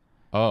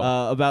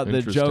 about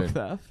the joke interesting.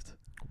 theft.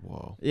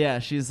 Whoa. Yeah,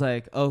 she's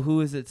like, oh, who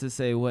is it to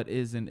say what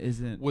is and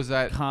isn't Was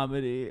that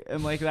comedy,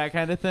 and like that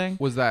kind of thing.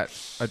 was that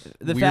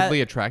The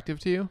weirdly attractive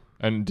to you?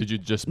 And did you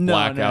just No,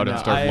 black no, out no. and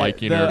start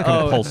liking her,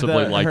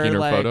 her liking her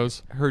like,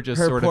 photos? Her just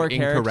Her sort poor of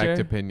incorrect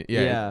character? opinion.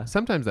 Yeah, Yeah.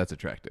 Sometimes that's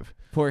attractive.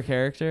 Poor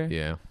character.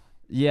 Yeah.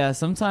 Yeah,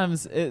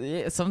 sometimes it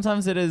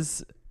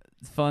is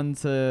fun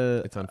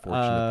to It's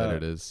unfortunate that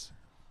it is.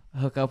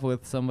 hook up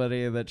with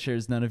somebody that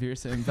shares none of your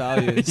same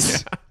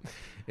values.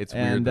 It's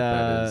And, weird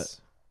that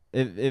is.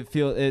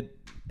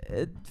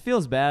 It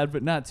feels bad,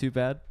 but not too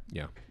bad.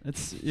 Yeah.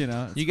 It's it's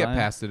You get fine.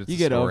 past it. It's You a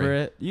get story. over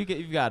it.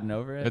 You've gotten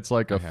over it. It's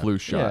like a flu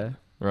shot, Yeah.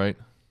 right?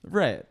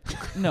 Right.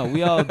 No,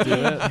 we all do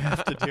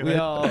it. We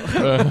all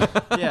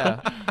yeah.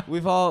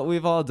 We've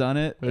all done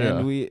it, Yeah.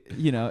 and we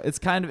it's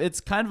kind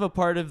of a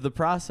part of the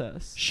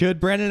process. Should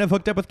Brandon have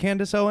hooked up with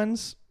Candace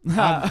Owens? Who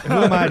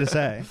am I to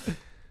say?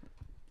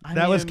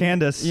 That was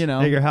Candace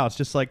at your house.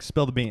 Just like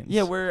spill the beans.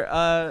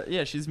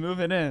 Yeah, she's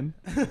moving in.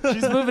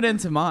 She's moving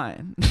into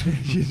mine.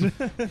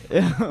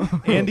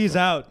 Andy's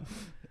out.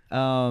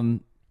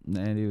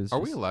 Andy was. Are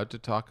we allowed to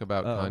talk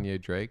about Kanye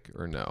Drake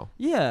or no?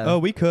 Yeah. Oh,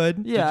 we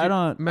could. Yeah, I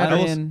don't. Matt, I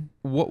mean,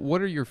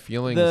 what are your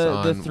feelings the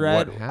on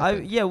thread. what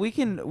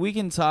happened? We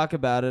can talk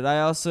about it.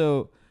 I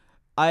also,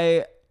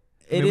 I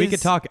mean, we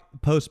could talk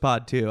post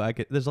pod too.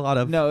 There's a lot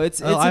of No,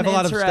 it's I have an a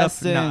lot of stuff.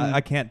 interesting. No,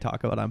 I can't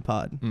talk about on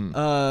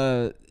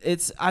pod.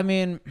 It's. I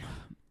mean,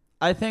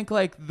 I think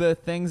like the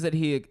things that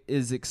he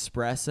is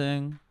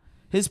expressing,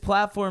 his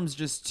platform's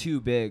just too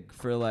big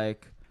for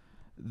like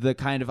the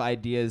kind of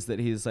ideas that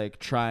he's like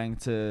trying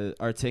to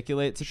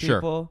articulate to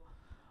people.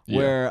 Yeah.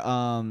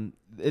 Where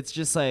it's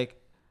just like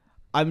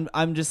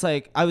I'm just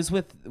like I was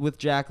with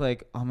Jack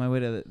like on my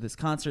way to this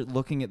concert,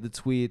 looking at the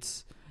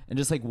tweets and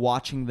just like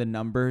watching the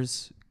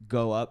numbers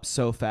go up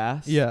so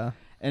fast. Yeah.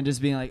 And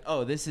just being like,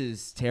 oh, this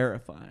is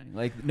terrifying.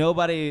 Like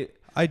nobody.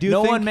 I do.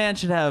 No think, one man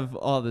should have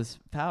all this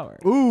power.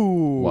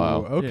 Ooh.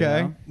 Wow. Okay.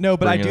 You know? No,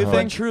 but Bring I it do home. But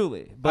think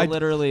truly, but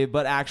literally,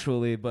 but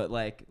actually, but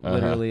like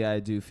literally, I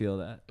do feel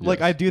that.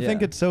 like I do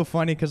think Yeah. it's so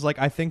funny because like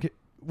I think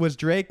was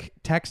Drake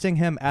texting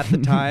him at the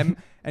time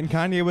and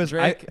Kanye was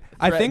Drake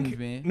I think threatened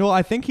me. no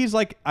I think he's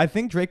like I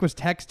think Drake was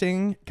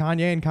texting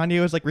Kanye and Kanye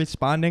was like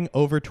responding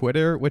over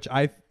Twitter, which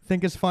I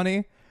think is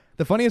funny.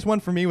 The funniest one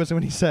for me was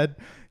when he said,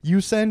 "You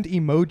send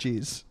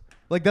emojis."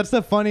 Like that's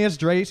the funniest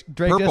Drake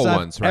Purple I've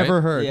ones, right?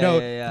 ever heard. Yeah, no,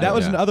 yeah. that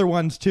was Yeah. in other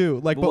ones too.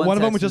 Like, but one one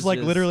of them was text just was like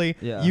just- literally,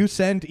 yeah. "You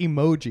send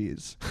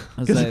emojis."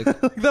 I was like,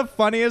 the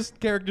funniest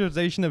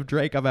characterization of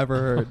Drake I've ever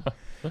heard.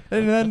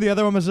 And then the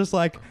other one was just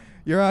like,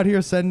 "You're out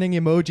here sending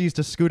emojis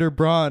to Scooter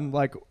Braun,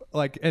 like,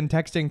 and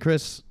texting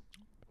Chris,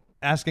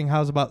 asking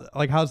how's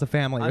the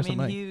family or I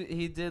something." mean,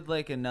 he did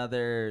like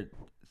another.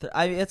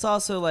 It's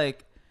also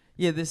like,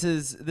 yeah, this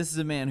is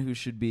a man who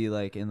should be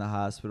like in the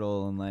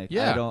hospital, and like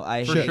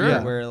I for hate sure.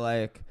 it where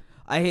like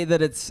I hate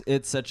that it's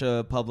such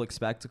a public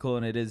spectacle,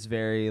 and it is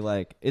very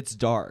like it's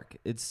dark.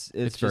 It's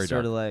just very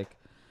sort of like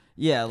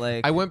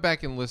like I went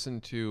back and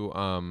listened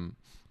to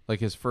like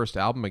his first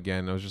album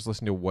again. I was just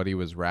listening to what he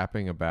was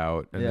rapping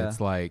about, and it's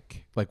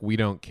like We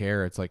Don't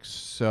Care. It's like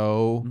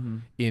so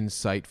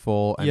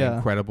insightful and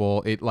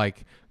incredible. It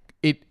like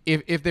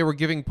if they were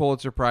giving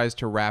Pulitzer Prize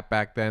to rap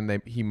back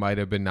then, he might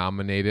have been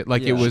nominated.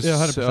 Like it was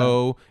 100%.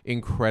 so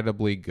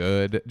incredibly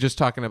good. Just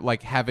talking of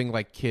like having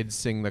like kids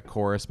sing the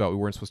chorus about we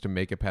weren't supposed to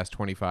make it past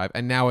 25,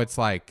 and now it's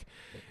like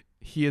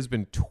he has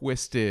been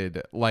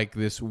twisted like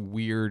this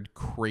weird,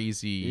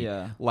 crazy,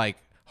 like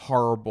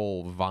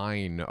horrible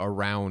vine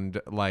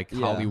around like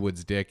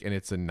Hollywood's dick, and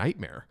it's a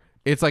nightmare.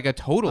 It's like a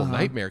total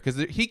nightmare because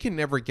he can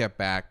never get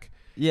back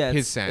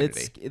his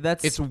sanity.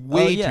 It's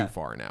way too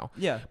far now.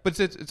 Yeah, but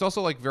it's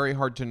also like very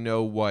hard to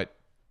know what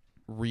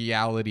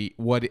reality,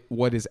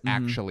 what is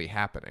actually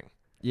happening.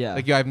 Yeah,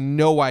 like I have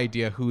no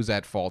idea who's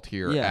at fault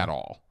here at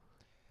all.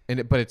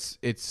 And but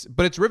it's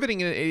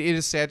riveting, and it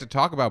is sad to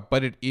talk about,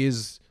 but it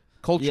is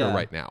culture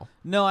right now.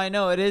 No, I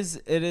know it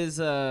is.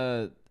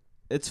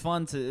 It's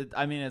fun to.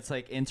 I mean, it's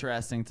like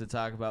interesting to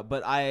talk about.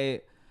 But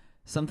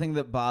something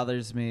that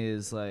bothers me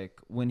is like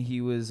when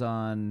he was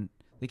on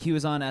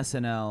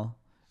SNL,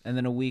 and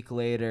then a week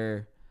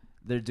later,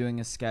 they're doing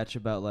a sketch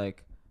about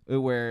like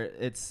where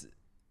it's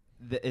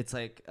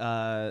like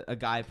a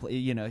guy.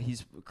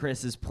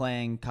 Chris is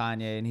playing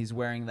Kanye, and he's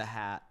wearing the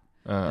hat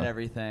and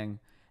everything.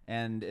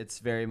 And it's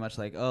very much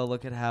like, oh,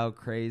 look at how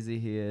crazy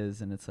he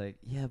is. And it's like,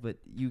 yeah, but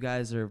you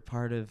guys are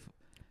part of...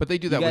 But they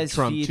do that with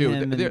Trump, too.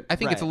 I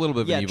think it's a little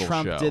bit of an evil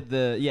Trump show.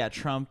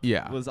 Trump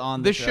was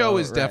on the show. The show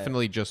is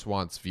definitely just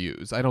wants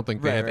views. I don't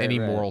think they have any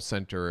moral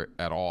center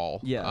at all,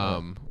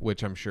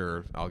 which I'm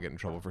sure I'll get in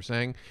trouble for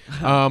saying.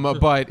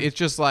 But it's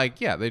just like,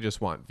 they just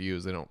want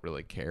views. They don't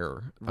really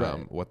care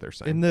what they're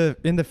saying.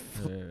 In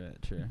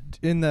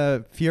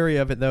the fury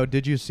of it, though,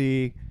 did you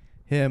see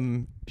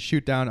him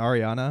shoot down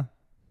Ariana?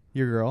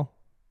 Your girl.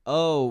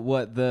 Oh,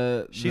 what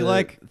the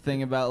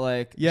thing about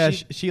like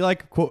she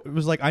like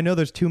was like, I know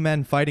there's two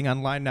men fighting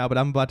online now, but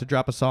I'm about to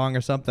drop a song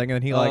or something, and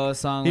then he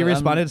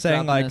responded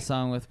saying like a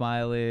song with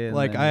Miley, and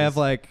like I have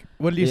like,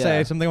 what did he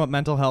say, something about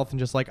mental health, and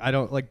just like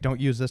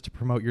don't use this to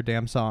promote your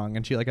damn song,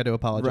 and she like had to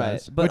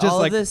apologize, but which all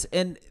is like of this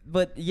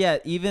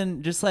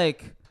even just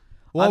like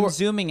I'm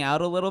zooming out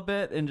a little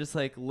bit and just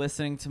like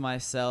listening to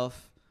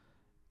myself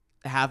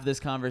have this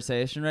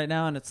conversation right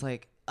now, and it's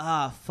like,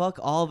 fuck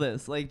all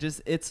this. Like,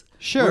 just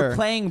we're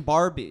playing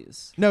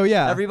Barbies. No,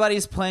 yeah.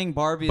 Everybody's playing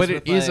Barbies. But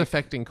it is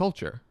affecting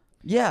culture.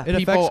 Yeah. It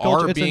affects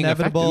culture. It's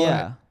inevitable.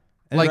 Yeah.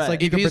 And like, it's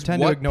like you can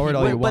pretend to ignore it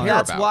all you want.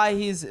 But that's why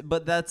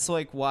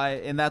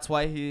and that's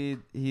why he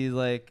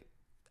like,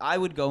 I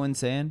would go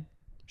insane.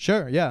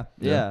 Sure, yeah.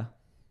 Yeah.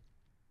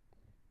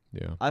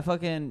 Yeah. I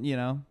fucking,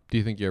 Do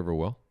you think you ever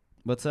will?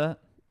 What's that?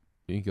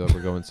 You think you'll ever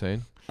go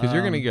insane? Because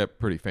you're going to get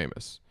pretty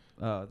famous.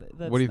 Oh,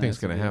 what do you think's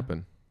going to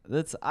happen?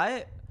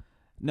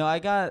 No, I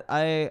got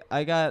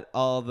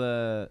all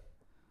the.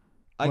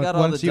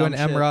 Once you and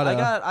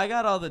Emrata, I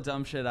got all the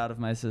dumb shit out of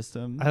my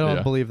system. I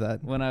don't believe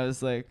that. When I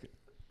was like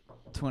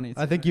 22.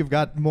 I think you've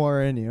got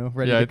more in you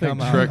ready to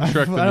come out. Shrek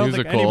the I don't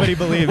musical. think anybody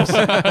believes.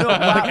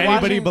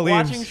 Anybody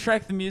believes. Watching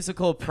Shrek the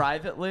musical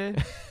privately.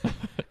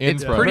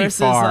 It's pretty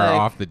far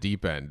off the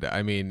deep end.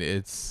 I mean,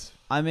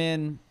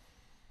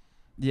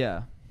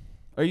 yeah.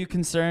 Are you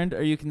concerned?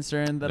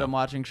 that I'm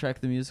watching Shrek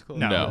the musical?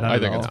 No, I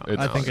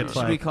think it's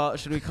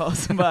should we call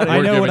somebody?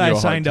 I know what I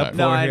signed up for.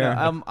 No, I here.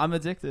 know. I'm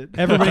addicted.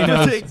 Everybody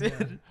knows.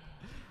 Addicted.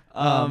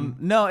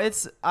 No,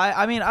 it's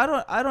I mean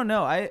I don't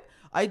know.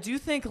 I do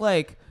think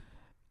like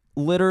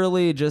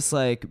literally just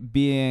like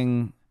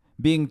being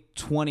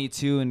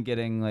 22 and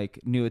getting like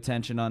new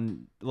attention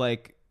on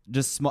like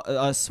just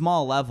a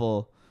small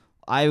level.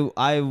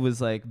 I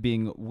was like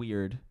being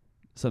weird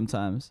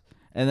sometimes,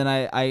 and then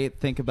I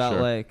think about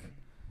like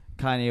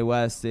Kanye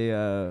West,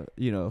 a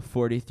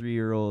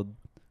 43-year-old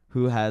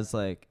who has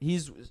like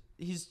he's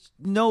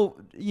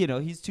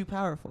too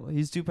powerful.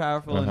 He's too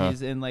powerful, and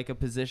he's in like a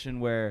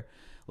position where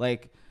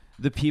like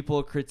the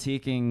people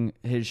critiquing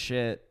his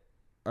shit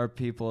are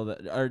people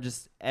that are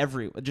just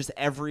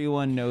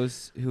everyone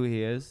knows who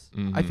he is.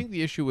 Mm-hmm. I think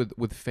the issue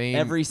with fame,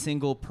 every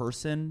single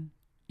person.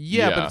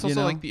 Yeah, but it's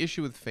also like the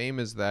issue with fame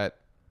is that,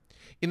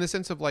 in the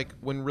sense of like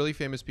when really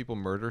famous people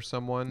murder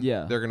someone,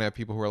 they're going to have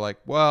people who are like,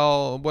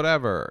 well,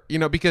 whatever.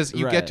 Because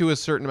you get to a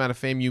certain amount of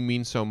fame, you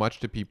mean so much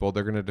to people,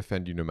 they're going to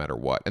defend you no matter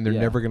what. And they're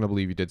never going to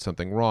believe you did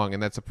something wrong.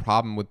 And that's a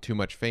problem with too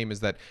much fame, is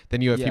that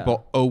then you have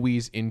people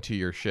always into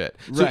your shit.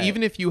 So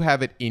even if you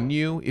have it in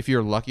you, if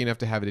you're lucky enough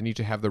to have it in you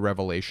to have the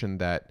revelation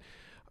that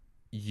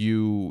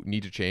you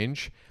need to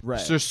change,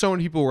 so there's so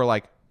many people who are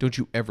like, don't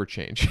you ever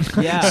change.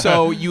 Yeah.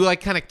 So you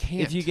like kind of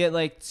can't. If you get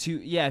like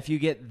if you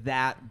get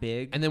that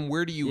big. And then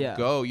where do you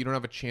go? You don't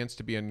have a chance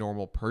to be a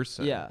normal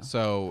person. Yeah.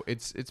 So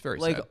it's very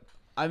like, sad.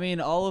 I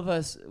mean, all of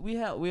us, we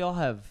all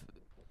have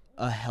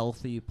a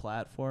healthy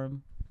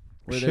platform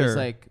where there's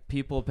like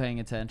people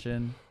paying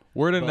attention.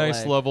 We're at a But, nice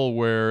like- level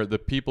where the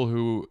people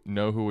who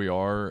know who we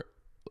are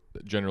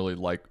generally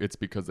it's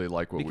because they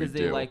like what we do. Because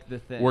they like the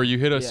thing. Where you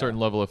hit a Yeah. certain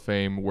level of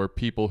fame where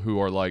people who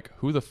are like,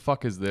 who the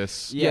fuck is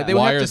this? Yeah, they would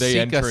Why have are to they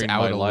seek us entering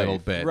out my a life? little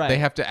bit. Right. They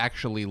have to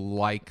actually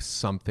like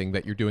something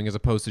that you're doing, as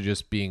opposed to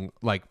just being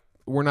like,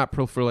 we're not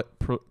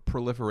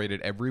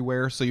proliferated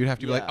everywhere. So you'd have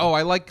to be like, Yeah. oh,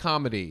 I like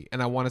comedy,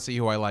 and I want to see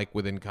who I like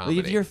within comedy.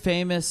 Like if you're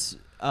famous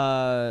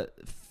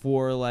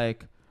for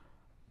like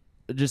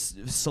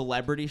just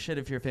celebrity shit,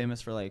 if you're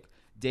famous for like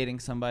dating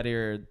somebody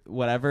or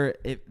whatever,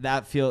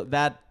 that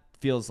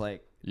feels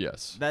like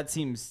Yes. that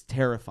seems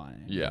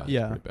terrifying. Yeah.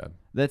 Yeah. Pretty bad.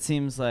 That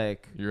seems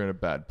like You're in a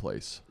bad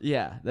place.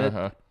 yeah. That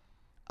Uh-huh.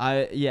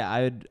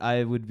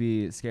 I would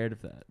be scared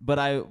of that.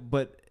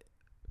 But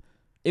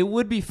it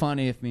would be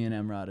funny if me and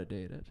Emrata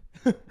dated.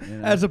 You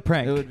know? As a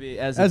prank. It would be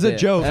as a bit.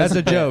 joke. As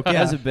a joke.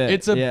 Yeah. As a bit.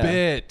 It's a yeah.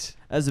 bit.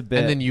 As a bit.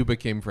 and then you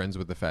became friends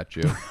with the fat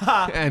Jew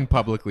and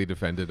publicly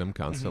defended him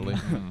constantly.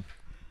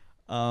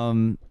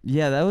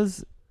 Yeah, that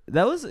was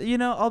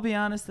I'll be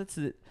honest,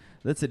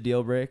 that's a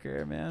deal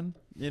breaker, man.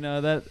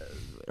 That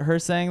her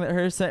saying that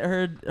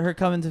her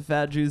coming to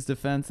Fat Jew's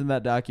defense in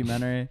that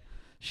documentary,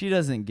 she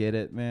doesn't get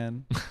it,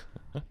 man.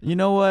 You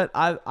know what?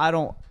 I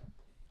don't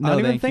I don't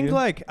even think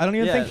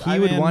he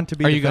would want to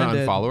be Are you going to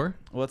defended. unfollow her?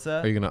 What's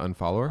that? Are you going to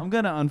unfollow her? I'm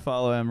gonna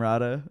unfollow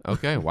Emrata.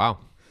 Okay, wow.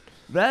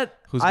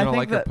 Who's I going to think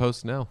like her that-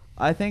 post now?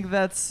 I think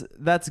that's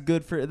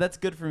good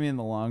for me in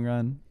the long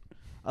run.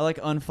 I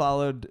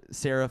unfollowed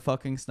Sarah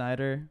fucking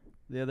Snyder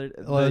the other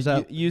is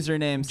that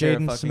username Sarah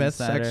Jaden fucking Smith's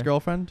Snyder.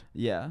 ex-girlfriend?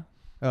 Yeah.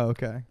 Oh,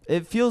 okay.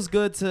 It feels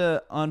good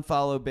to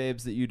unfollow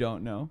babes that you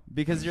don't know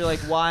because you're like,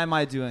 why am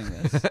I doing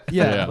this?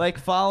 Yeah. Like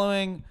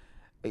following,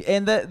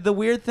 and the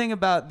weird thing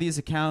about these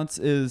accounts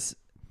is,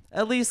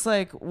 at least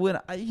like when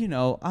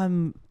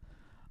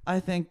I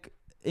think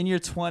in your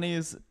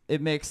 20s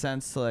it makes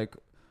sense to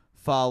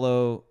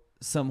follow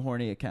some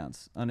horny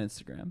accounts on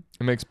Instagram.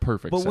 It makes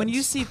perfect sense. But when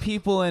you see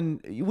people in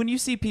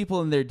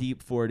their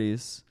deep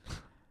 40s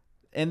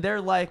and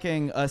they're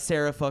liking a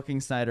Sarah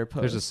fucking Snyder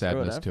post, There's a or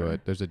sadness to whatever.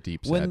 it. There's a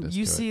deep When sadness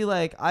you to see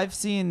it. I've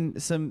seen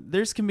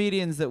there's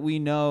comedians that we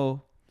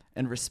know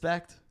and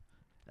respect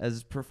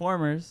as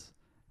performers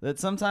that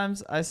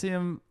sometimes I see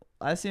them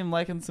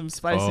liking some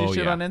spicy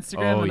shit on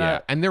Instagram. Oh, and yeah.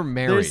 And they're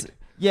married.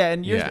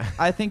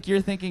 I think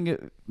you're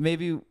thinking,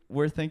 maybe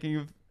we're thinking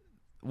of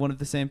one of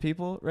the same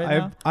people right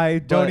now. I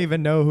don't But-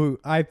 even know who.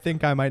 I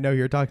think I might know who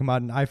you're talking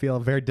about, and I feel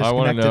very I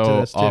want disconnected to to know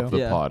this too. off the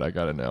Yeah. pod. I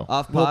gotta know.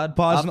 Off We'll pod.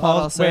 pause Off and pod,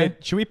 all I'll say.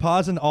 wait. Should we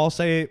pause and all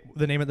say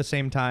the name at the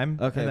same time?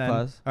 Okay, And then-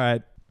 pause. All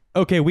right.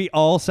 Okay, we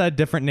all said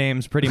different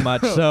names pretty much,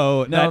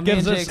 so No, that me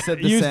gives and us. Jake said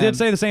the You same. did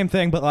say the same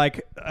thing, but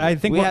I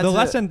think We had the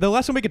to-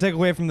 lesson we could take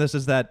away from this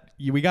is that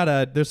we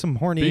gotta. There's some Be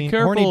horny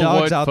careful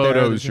dogs what out there.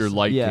 photos that you're just-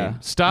 liking. Yeah.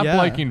 Stop Yeah.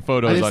 liking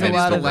photos It's on a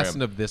lot the of-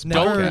 lesson of this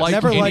Never- Don't podcast. like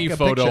never any like a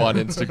photo picture. on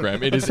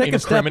Instagram. It is Take a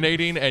step-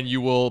 incriminating, and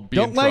you will be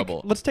in Don't like.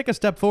 trouble. Let's take a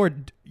step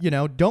forward.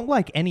 Don't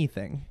like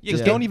anything. Yeah,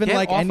 Just get- don't even get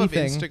like off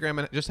anything. of Instagram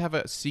and just have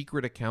a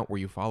secret account where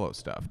you follow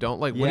stuff. Don't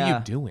what are Yeah.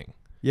 you doing?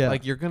 Yeah.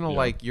 Like you're gonna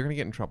you're gonna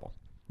get in trouble.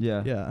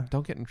 Yeah. Yeah.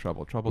 Don't get in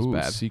trouble. Trouble's Ooh,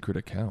 bad. secret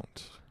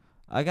account.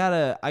 I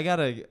gotta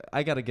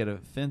get a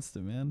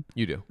Finsta, man.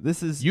 You do.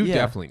 This is You yeah.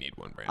 definitely need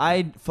one,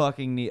 Brandon.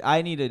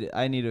 I need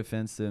a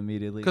Finsta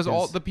immediately Because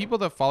all the people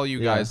that follow you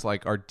Yeah. guys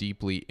are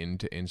deeply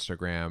into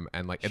Instagram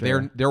and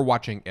Sure. they're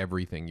watching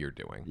everything you're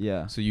doing.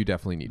 Yeah. So you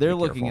definitely need. they're to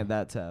be looking careful.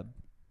 at that tab.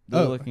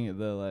 They're Oh. looking at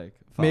the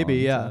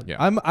Maybe, following yeah.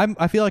 tab.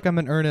 I feel like I'm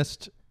an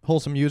earnest,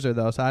 wholesome user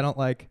though, so I don't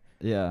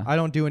Yeah. I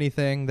don't do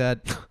anything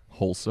that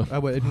Wholesome. I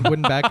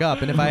wouldn't back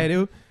up. And if I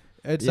do,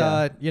 it's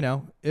Yeah.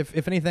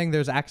 if anything,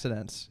 there's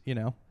accidents.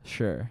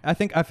 Sure. I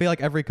feel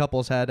like every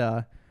couple's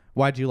had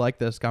why'd you like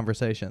this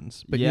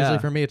conversations, but Yeah. usually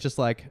for me it's just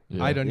Yeah.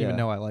 I don't Yeah. even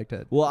know I liked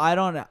it, Well, I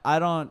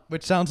don't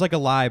which sounds like a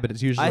lie, but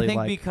it's usually I think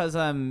like because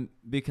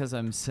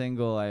I'm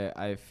single,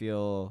 I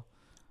feel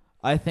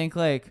I think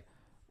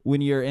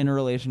when you're in a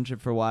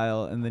relationship for a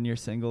while and then you're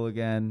single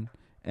again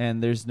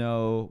and there's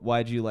no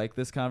why'd you like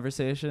this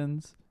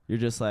conversations, you're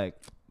just like,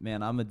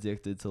 man, I'm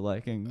addicted to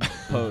liking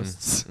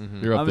posts.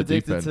 You're up I'm the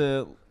deep addicted end.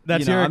 to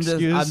that's you know, your I'm just-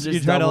 excuse. I'm just You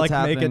try to double make it.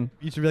 tapping-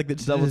 You should be like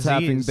it's double a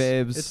tapping disease.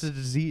 babes. It's a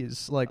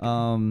disease. Like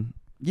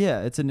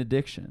yeah, it's an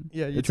addiction.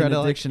 yeah, you It's try an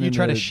to addiction you and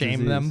try a to shame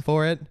disease. them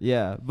for it.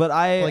 Yeah, but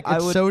I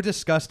It's would so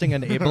disgusting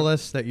and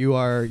ableist that you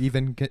are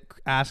even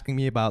asking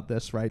me about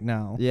this right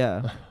now.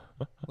 yeah.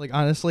 Like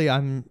honestly,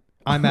 I'm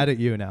mad at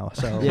you now.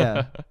 So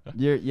Yeah.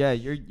 You're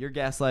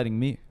gaslighting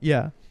me.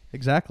 yeah,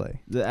 exactly.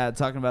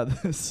 Talking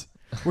about this.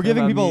 We're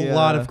giving About people me, a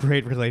lot of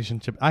great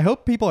relationships. I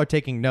hope people are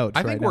taking notes.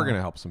 I right think we're now.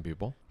 gonna help some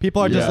people.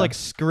 People are just Yeah.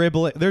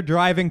 scribbling. They're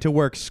driving to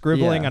work,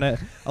 scribbling Yeah. on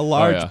a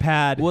large yeah.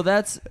 pad. Well,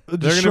 that's The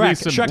There are gonna be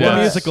some Shrek the deaths.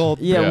 musical,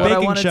 Yeah, what I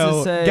baking wanted to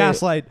show, say-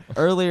 Gaslight.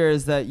 earlier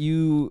is that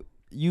you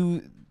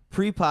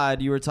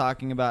pre-pod you were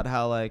talking about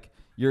how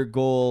your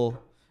goal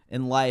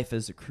in life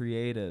as a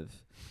creative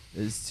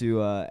is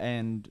to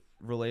end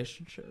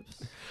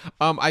relationships.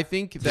 I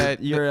think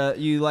that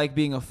You like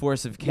being a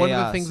force of chaos. one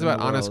of the things in about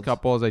the honest world.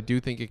 couple is I do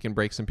think it can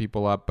break some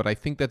people up, but I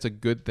think that's a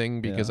good thing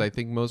because Yeah. I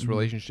think most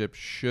relationships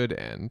should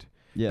end.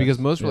 because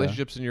most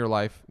relationships in your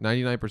life,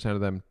 99%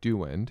 of them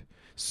do end.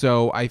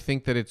 So I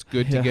think that it's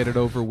good to get it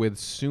over with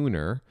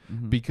sooner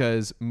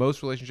because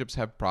most relationships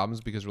have problems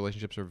because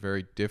relationships are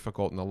very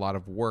difficult and a lot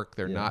of work.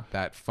 They're not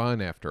that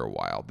fun after a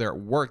while. They're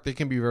work. They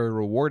can be very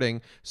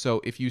rewarding.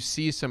 So if you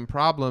see some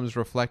problems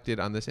reflected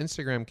on this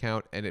Instagram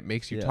account and it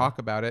makes you talk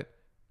about it.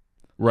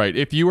 Right.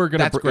 If you were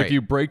going to, if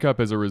you break up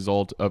as a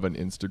result of an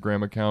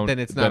Instagram account, then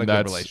it's not a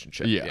good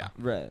relationship. Yeah.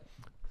 Right.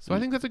 So I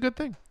think that's a good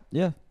thing.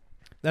 Yeah.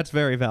 That's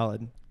very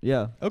valid.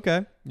 Yeah.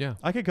 Okay. Yeah.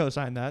 I could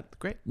co-sign that.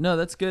 Great. No,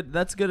 that's good.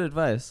 That's good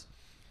advice.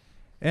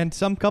 And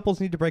some couples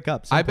need to break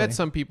up. Simply. I bet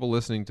some people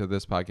listening to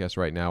this podcast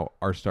right now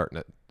are starting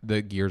to,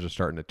 the gears are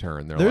starting to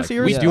turn. They're there's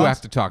like, we do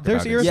have to talk about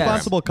it. There's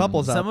irresponsible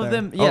couples out there. Some of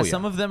them,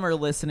 some of them are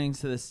listening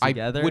to this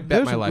together. I would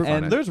bet my life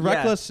on it. There's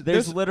reckless.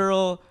 There's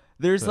literal.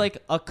 There's like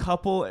a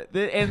couple,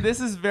 and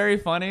this is very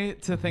funny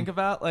to think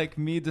about, like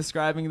me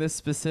describing this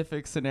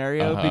specific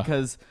scenario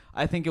because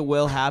I think it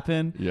will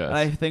happen. Yes. And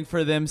I think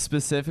for them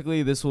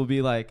specifically, this will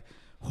be like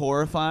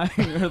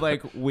horrifying or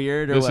like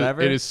weird or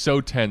whatever. It is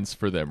so tense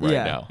for them right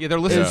now. Yeah,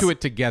 they're listening to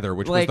it together,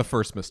 which was the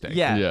first mistake.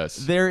 Yeah. Yes.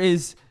 There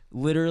is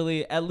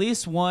literally at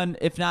least one,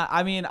 if not,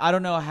 I mean, I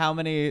don't know how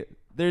many.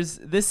 There's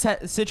this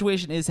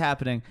situation is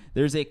happening.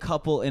 There's a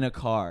couple in a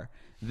car.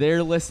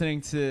 They're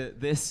listening to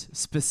this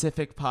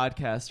specific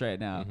podcast right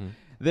now.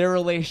 Their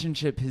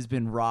relationship has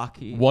been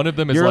rocky. One of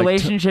them is your like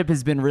relationship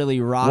has been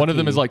really rocky. One of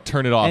them is like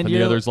turn it off, and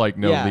the other's like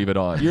no, leave it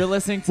on. You're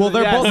listening to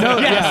they're both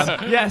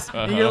yes.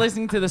 You're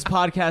listening to this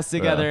podcast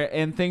together,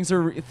 and things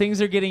are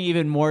getting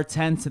even more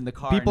tense in the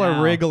car. People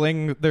are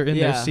wriggling. They're in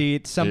their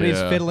seats.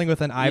 Somebody's fiddling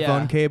with an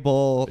iPhone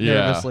cable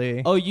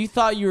nervously. Oh, you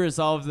thought you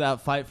resolved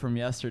that fight from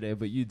yesterday,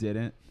 but you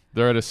didn't.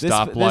 They're at a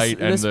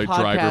stoplight, and the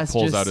driver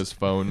pulls out his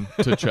phone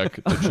to check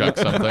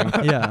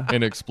something.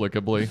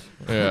 Inexplicably.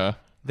 Yeah.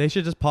 They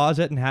should just pause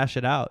it and hash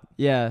it out.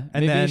 Yeah.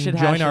 And then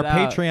join our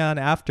Patreon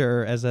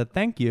after as a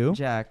thank you.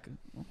 Jack.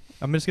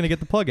 I'm just going to get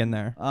the plug in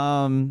there.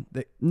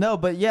 No,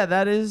 but yeah,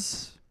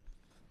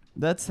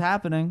 that's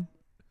happening.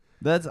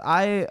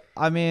 I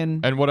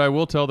mean. And what I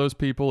will tell those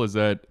people is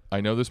that I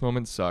know this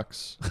moment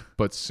sucks,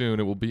 but soon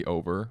it will be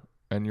over.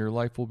 And your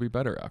life will be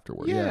better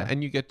afterwards. Yeah,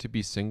 and you get to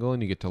be single,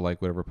 and you get to like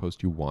whatever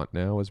post you want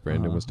now, as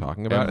Brandon was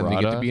talking about, and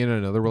you get to be in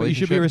another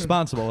relationship. But you should be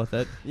responsible with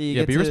it.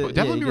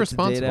 Definitely be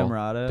responsible.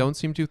 Don't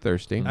seem too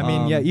thirsty. I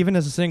mean, even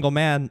as a single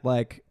man,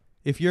 like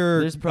if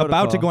you're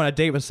about to go on a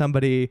date with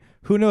somebody,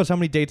 who knows how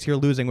many dates you're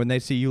losing when they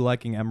see you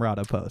liking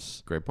Emrata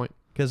posts? Great point.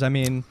 Because I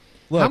mean.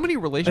 Look, how many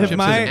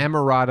relationships has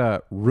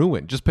Emrata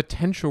ruined? Just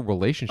potential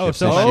relationships.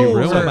 So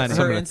many.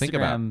 Her think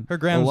about. Her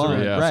grams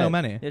are so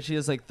many. Yeah, she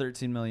has like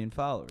 13 million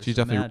followers. She's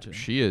definitely.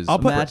 She is.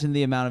 Imagine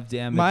the amount of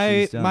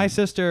damage she's done. My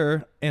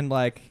sister and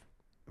like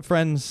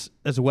friends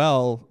as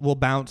well will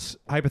bounce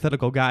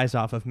hypothetical guys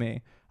off of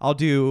me. I'll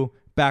do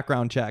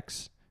background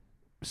checks,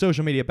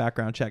 social media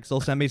background checks.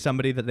 They'll send me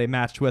somebody that they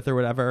matched with or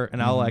whatever, and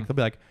they'll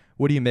be like,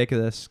 "What do you make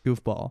of this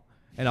goofball?"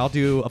 And I'll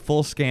do a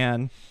full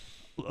scan.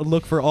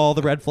 Look for all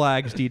the red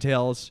flags,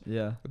 details.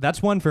 Yeah.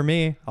 That's one for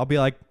me. I'll be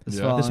like,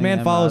 this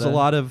man follows a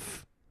lot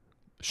of,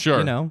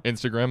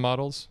 Instagram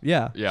models.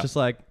 Yeah. Just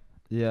like,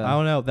 I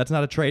don't know. That's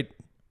not a trait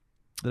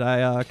that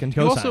I can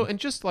co-sign. Also, and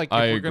just like, if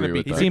we're going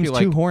to be, he seems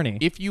too horny.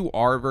 If you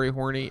are very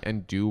horny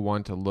and do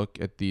want to look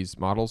at these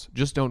models,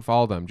 just don't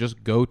follow them.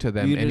 Just go to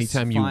them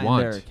anytime you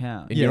want. Their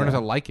account. And you don't have to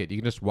like it. You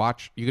can just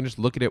watch. You can just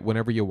look at it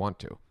whenever you want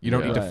to. You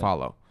don't need to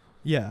follow.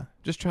 Yeah.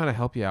 Just trying to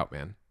help you out,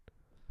 man.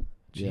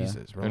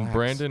 Jesus, relax. And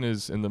Brandon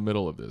is in the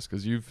middle of this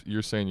because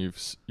you're saying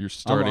you're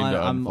starting to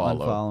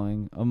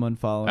unfollow. I'm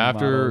unfollowing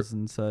models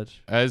and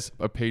such. As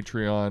a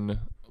Patreon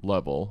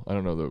level, I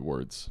don't know the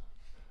words.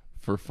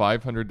 For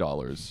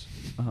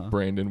 $500,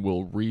 Brandon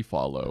will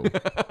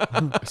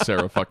refollow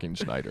Sarah fucking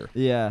Schneider.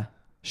 Yeah.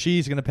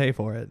 She's gonna pay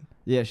for it.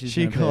 Yeah,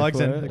 she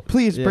collects in. Like,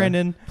 please,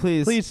 Brandon,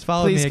 please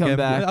follow me come again.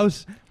 Back. I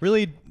was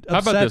really upset. How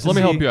about this? Let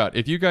me help you out.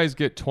 If you guys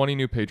get 20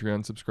 new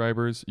Patreon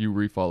subscribers, you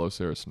refollow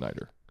Sarah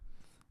Schneider.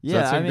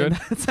 Yeah, I mean, good?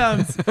 that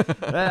sounds.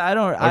 I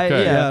don't.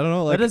 Okay. I don't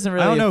know. Like, that doesn't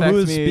really. I don't know affect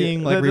who's me.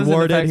 being like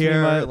rewarded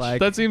here. Like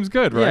that seems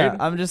good, right? Yeah,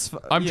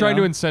 I'm trying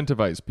to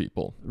incentivize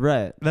people.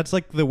 Right. That's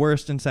like the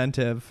worst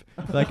incentive.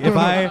 Like if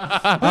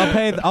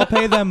I'll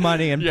pay them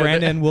money and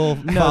Brandon will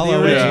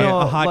follow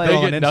a hot girl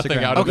on Instagram.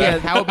 Nothing out of okay,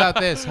 that. how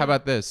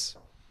about this?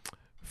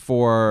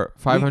 For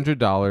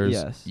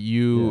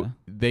 $500,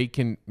 they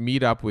can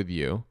meet up with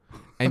you.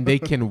 And they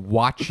can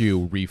watch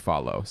you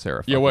refollow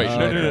Sarah. Yeah, wait.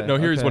 No.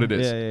 Here's what it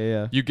is.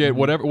 Yeah. You get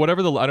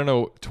whatever the, I don't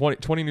know,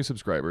 20 new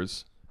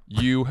subscribers.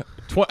 How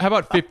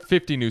about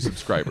 50 new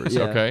subscribers,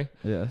 okay?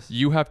 Yes.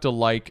 You have to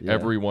like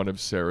every one of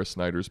Sarah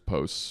Snyder's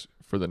posts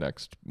for the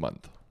next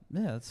month.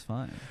 Yeah, that's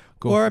fine.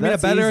 Cool. Or, I mean, a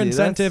better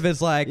incentive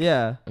is like...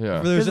 Yeah.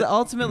 Because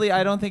ultimately,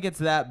 I don't think it's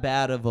that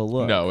bad of a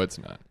look. No, it's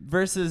not.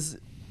 Versus,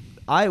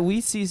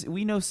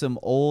 we know some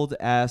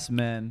old-ass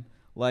men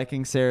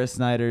liking Sarah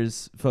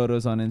Snyder's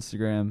photos on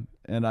Instagram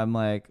and I'm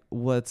like,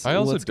 I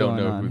also don't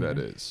know who here? that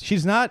is.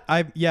 She's not.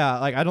 I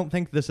don't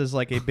think this is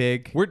like a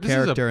big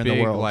character in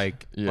the world.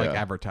 Like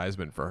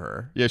advertisement for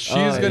her. Yeah, she's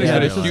gonna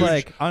get a huge.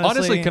 Like,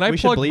 honestly, can I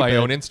plug my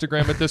own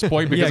Instagram at this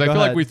point because I feel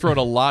like we've thrown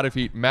a lot of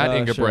heat. Matt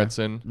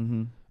Ingebretson. Sure.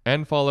 Mm-hmm.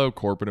 And follow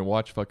Corporate and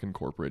watch fucking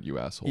Corporate, you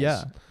assholes.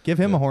 Yeah, give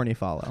him a horny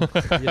follow.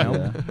 You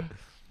know?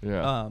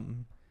 Yeah.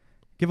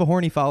 Give a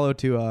horny follow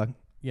to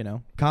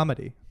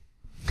comedy.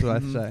 That's what I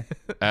say.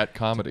 At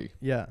comedy.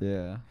 Yeah.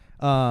 Yeah.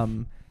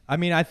 I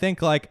mean, I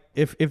think like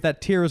if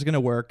that tier is gonna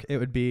work, it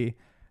would be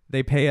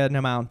they pay an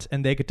amount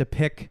and they get to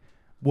pick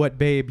what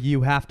babe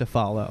you have to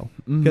follow,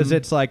 because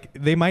it's like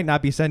they might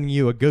not be sending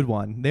you a good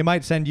one. They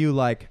might send you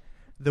like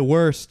the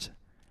worst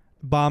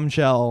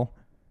bombshell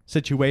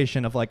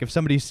situation of like if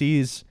somebody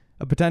sees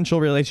a potential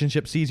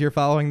relationship, sees you're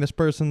following this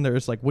person,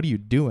 there's like, what are you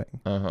doing?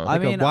 Uh-huh.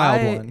 Like a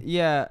wild one.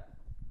 Yeah,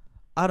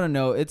 I don't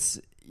know.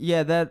 It's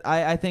that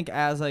I think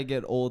as I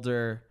get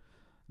older,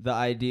 the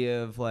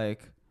idea of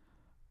like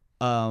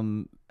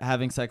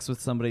having sex with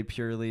somebody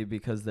purely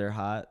because they're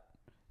hot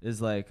is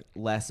like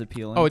less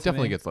appealing. Oh, it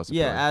definitely gets less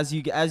appealing. Yeah, as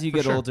you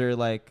get older,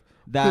 like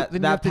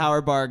that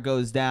power bar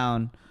goes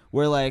down.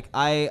 Where like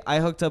I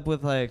hooked up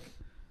with like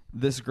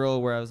this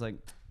girl where I was like,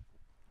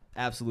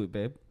 absolute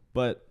babe,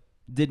 but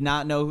she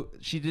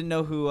didn't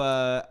know who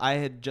I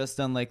had just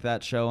done like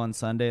that show on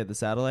Sunday at the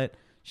Satellite.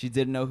 She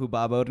didn't know who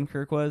Bob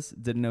Odenkirk was,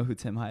 didn't know who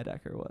Tim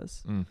Heidecker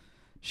was.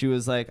 She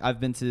was like, I've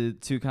been to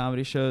 2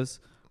 comedy shows,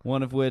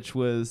 one of which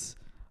was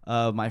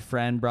my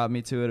friend brought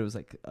me to it. It was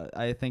like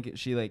I think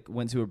she like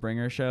went to a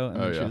bringer show,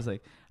 and then she was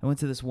like, I went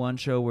to this one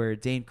show where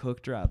Dane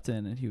Cook dropped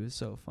in and he was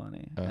so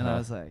funny. And I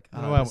was like,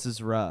 this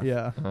is rough.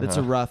 Yeah. That's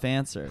a rough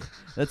answer.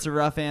 That's a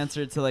rough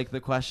answer to like the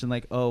question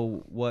like,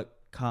 oh, what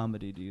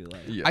comedy do you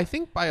like? Yeah. I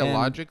think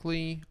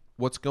biologically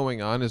what's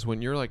going on is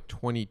when you're like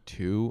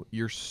 22,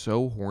 you're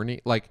so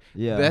horny. Like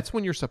that's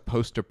when you're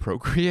supposed to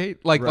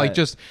procreate. Like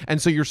just,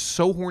 and so you're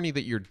so horny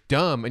that you're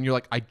dumb and you're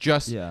like,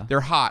 they're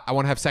hot. I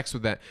want to have sex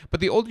with that. But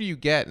the older you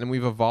get, and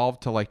we've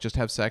evolved to like just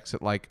have sex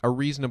at like a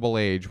reasonable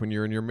age when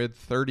you're in your mid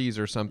 30s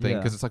or something,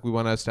 because it's like we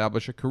want to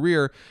establish a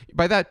career.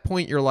 By that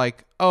point, you're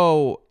like,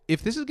 oh,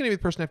 if this is going to be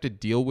the person I have to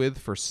deal with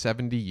for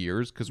 70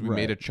 years because we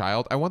made a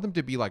child, I want them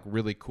to be like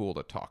really cool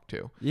to talk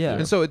to. Yeah.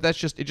 And so it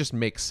just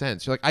makes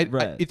sense. You're like,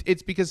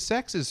 it's because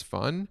sex is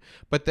fun,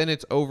 but then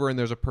it's over and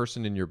there's a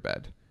person in your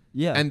bed.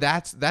 Yeah. And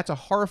that's a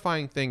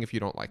horrifying thing if you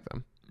don't like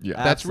them.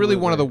 Yeah. That's really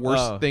one of the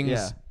worst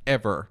things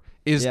ever,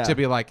 is to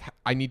be like,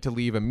 I need to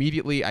leave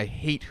immediately. I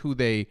hate who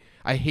they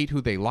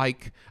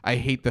like. I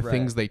hate the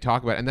things they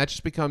talk about. And that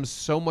just becomes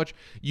so much,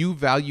 you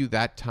value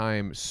that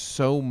time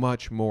so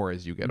much more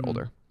as you get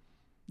older.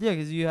 Yeah,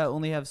 because you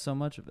only have so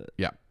much of it.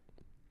 Yeah.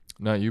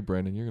 Not you,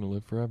 Brandon. You're going to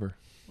live forever.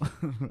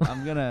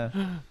 I'm going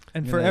to...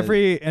 And for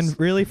every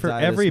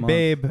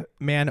babe,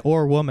 man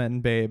or woman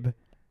babe,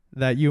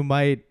 that you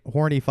might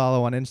horny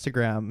follow on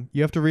Instagram,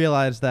 you have to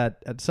realize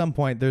that at some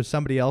point there's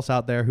somebody else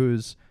out there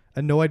who's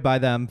annoyed by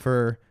them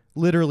for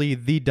literally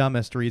the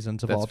dumbest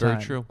reasons of all time.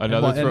 That's very true.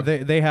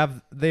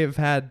 And they've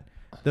had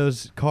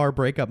those car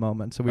breakup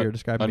moments that we were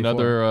describing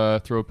before.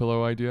 Throw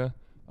pillow idea.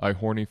 I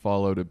horny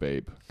followed a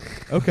babe.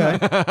 Okay.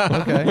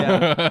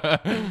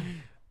 Yeah.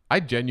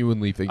 I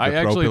genuinely think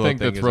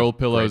the throw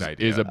pillows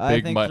is a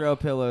big throw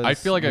pillows. I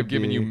feel like I've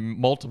given you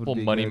multiple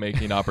money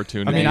making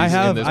opportunities. I mean, I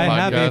have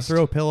podcast. a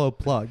throw pillow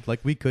plugged. Like,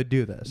 we could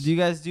do this. Do you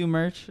guys do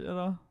merch at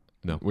all?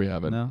 No, we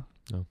haven't. No.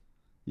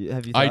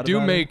 Have you? I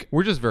do make.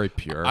 We're just very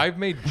pure. I've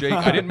made Jake.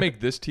 I didn't make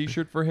this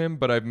T-shirt for him,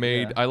 but I've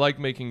made. I like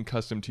making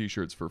custom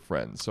T-shirts for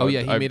friends. So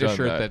he made a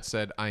shirt that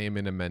said "I am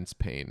in immense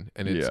pain,"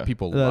 and it's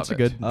people love it. That's a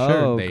good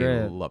shirt.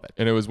 They love it.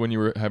 And it was when you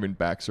were having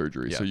back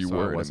surgery, so you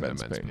were in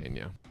immense pain.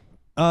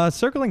 Yeah.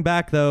 Circling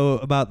back though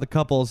about the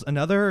couples,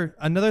 another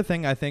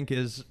thing I think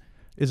is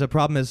a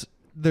problem is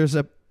there's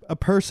a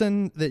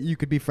person that you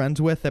could be friends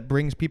with that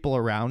brings people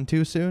around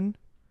too soon.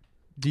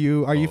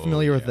 Are you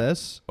familiar with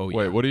this? Oh, yeah.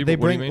 Wait, what do you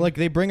mean? Like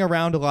they bring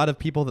around a lot of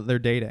people that they're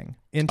dating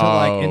into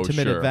like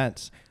intimate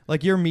events.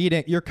 Like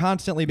you're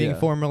constantly being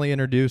formally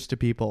introduced to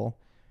people,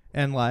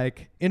 and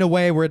like in a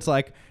way where it's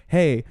like,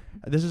 hey,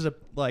 this is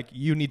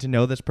you need to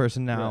know this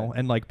person now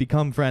and like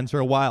become friends for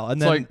a while,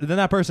 and then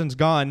that person's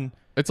gone.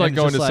 It's like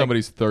going to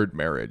somebody's third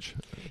marriage.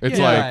 It's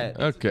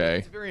okay.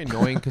 It's very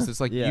annoying because it's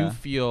like you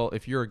feel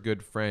if you're a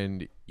good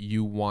friend,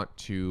 you want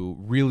to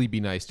really be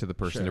nice to the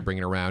person to bring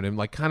it around and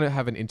like kind of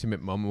have an intimate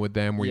moment with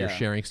them where you're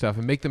sharing stuff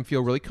and make them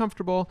feel really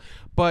comfortable.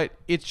 But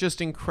it's just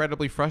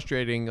incredibly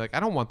frustrating. Like I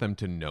don't want them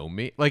to know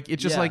me. Like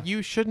it's just like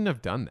you shouldn't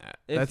have done that.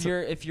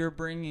 If you're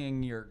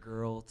bringing your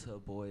girl to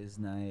boys'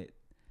 night,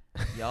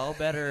 y'all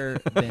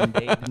better been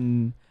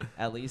dating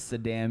at least a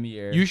damn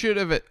year. You should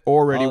have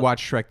already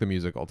watched Shrek the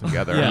Musical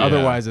together.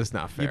 Otherwise, it's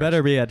not fair. You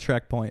better be at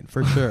Shrek Point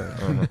for sure.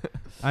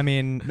 I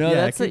mean,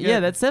 that's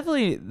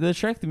definitely the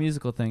Shrek the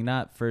Musical thing,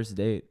 not first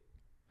date.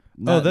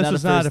 This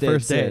was not a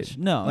first date.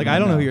 No, I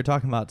don't know who you're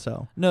talking about.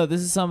 So no, this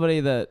is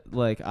somebody that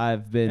like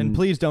I've been. And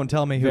please don't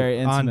tell me who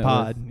on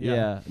pod.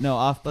 No,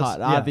 off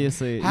pod.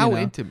 Obviously, how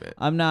intimate?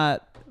 I'm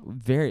not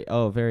very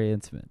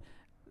intimate.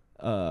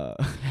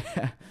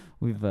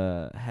 we've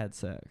had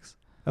sex.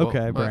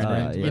 Okay, well,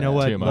 Brandon. yeah. You know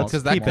what? TMI. Let's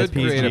Because that keep could it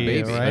PG, create a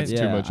baby. right? That's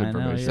too much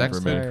information Sex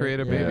for me. could create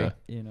a baby.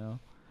 You know.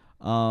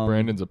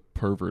 Brandon's a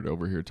pervert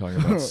over here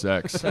talking about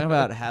sex. Talking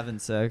about having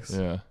sex.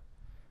 Yeah.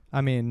 I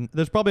mean,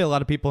 there's probably a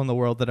lot of people in the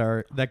world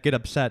that get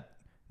upset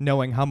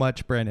knowing how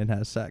much Brandon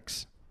has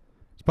sex.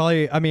 It's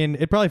probably. I mean,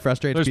 it probably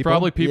frustrates There's people.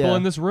 probably people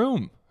in this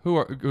room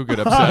who get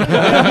upset.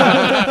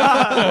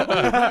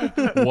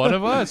 One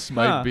of us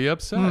might be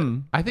upset.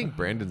 I think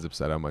Brandon's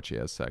upset how much he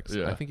has sex.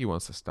 Yeah. I think he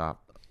wants to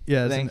stop.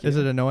 Yeah. Is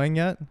it annoying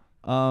yet?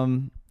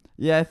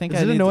 Yeah, I think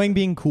Is it annoying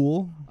being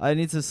cool? I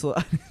need to slow.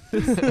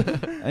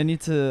 I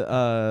need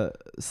to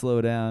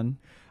slow down.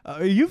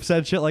 You've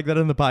said shit like that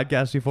in the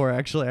podcast before.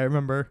 Actually, I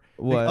remember.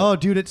 What? Like, oh,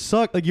 dude, it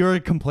sucked. Like you were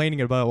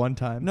complaining about it one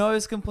time. No, I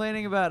was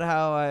complaining about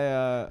how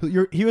I.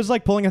 He was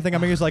like pulling a thing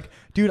on me. He was like,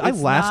 "Dude, I It's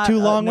last not, too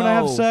long when I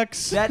have no.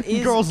 sex. That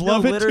is girls no,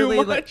 love it literally,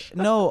 too much."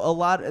 Like, no, a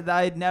lot.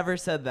 I never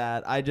said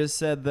that. I just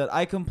said that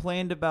I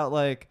complained about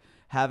like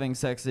having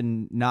sex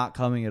and not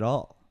coming at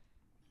all.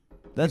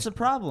 That's a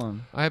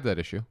problem. I have that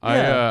issue. I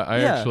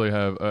actually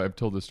have. I've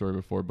told this story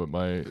before, but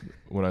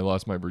when I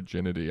lost my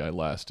virginity, I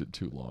lasted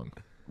too long.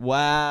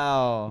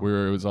 Wow.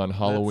 It was on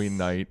Halloween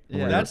night.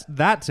 Yeah.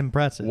 That's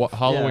impressive.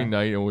 Halloween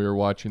night, and we were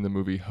watching the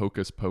movie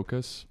Hocus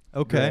Pocus.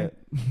 Okay.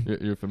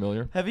 You're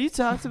familiar? Have you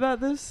talked about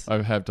this? I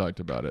have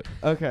talked about it.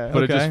 Okay.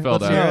 But it just fell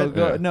Let's down. hear it.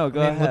 Go I mean,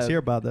 ahead. let's hear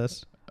about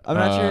this. I'm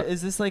not sure.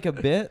 Is this like a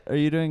bit? Are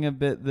you doing a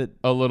bit that?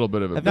 A little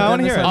bit of it. No, I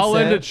want to hear it. I'll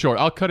end it short.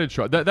 I'll cut it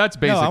short. That's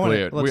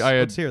basically it. I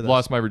let's hear had this.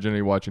 lost my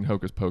virginity watching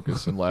Hocus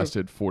Pocus and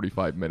lasted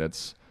 45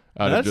 minutes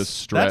out of just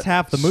stress. That's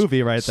half the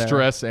movie right there.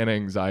 Stress and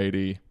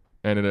anxiety.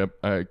 And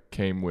I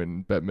came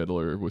when Bette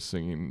Midler was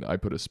singing "I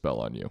Put a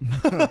Spell on You."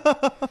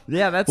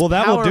 Yeah, that's well,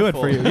 that will do it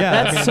for you.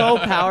 Yeah, that's so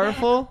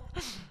powerful.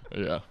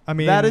 Yeah, I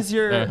mean, that is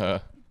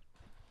your.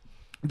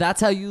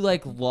 That's how you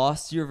like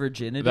lost your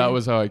virginity. That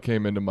was how I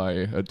came into my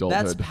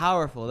adulthood. That's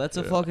powerful. That's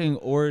a fucking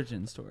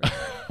origin story.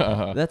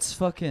 That's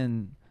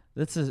fucking.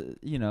 That's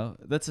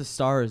a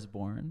Star Is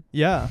Born.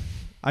 Yeah,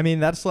 I mean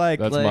that's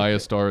like my A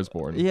Star Is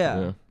Born.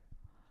 Yeah.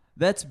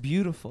 That's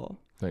beautiful.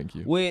 Thank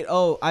you. Wait,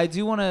 I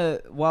do want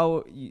to.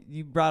 While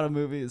you brought up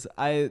movies,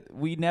 I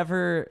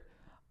wanted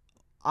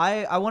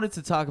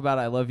to talk about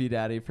I Love You,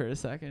 Daddy for a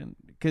second.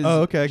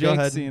 Oh, okay, Jake's go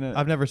ahead. Seen it.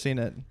 I've never seen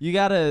it. We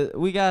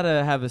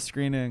gotta have a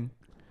screening.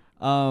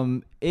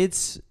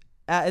 It's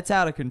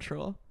out of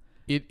control.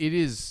 It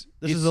is.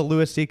 This is a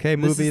Louis C.K.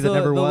 movie that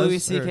never was. The Louis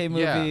C.K.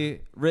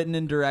 movie, written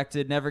and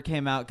directed, never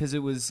came out because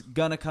it was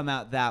gonna come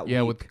out that week.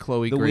 Yeah, with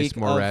Chloe Grace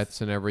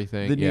Moretz and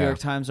everything. The New York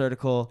Times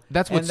article.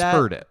 That's what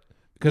spurred it.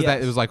 Because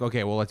it was like,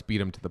 okay, well, let's beat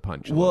him to the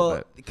punch a little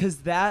bit. Because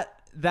that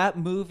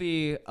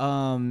movie,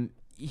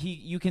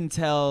 you can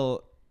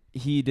tell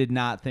he did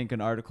not think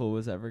an article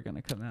was ever going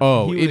to come out.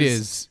 Oh, it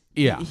is.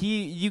 Yeah.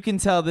 You can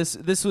tell this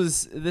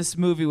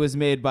movie was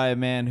made by a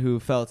man who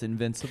felt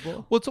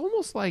invincible. Well, it's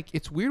almost like,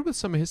 it's weird with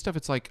some of his stuff.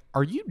 It's like,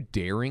 are you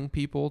daring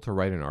people to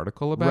write an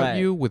article about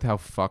you with how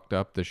fucked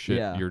up the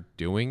shit you're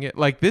doing it?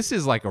 Like, this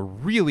is like a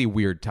really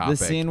weird topic.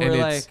 The scene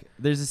where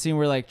there's a scene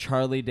where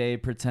Charlie Day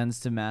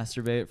pretends to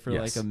masturbate for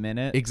like a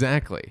minute.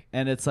 Exactly.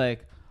 And it's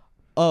like,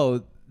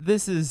 oh,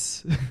 this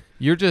is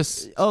you're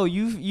just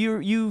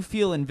you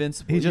feel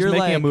invincible. He's just You're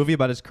making a movie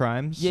about his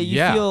crimes. Yeah,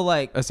 you feel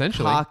like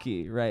essentially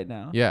cocky right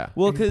now. Yeah.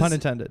 Well, because pun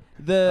intended.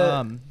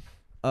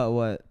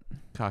 What?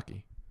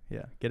 Cocky.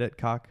 Yeah. Get it?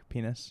 Cock,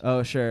 penis.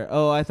 Oh, sure.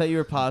 Oh, I thought you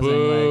were pausing.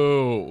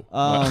 Boo.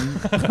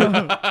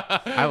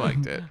 I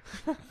liked it.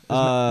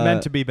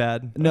 Meant to be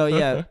bad. No,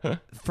 yeah.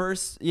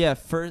 First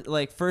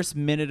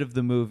minute of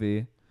the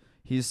movie,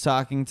 he's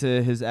talking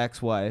to his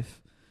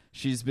ex-wife.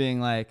 She's being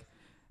like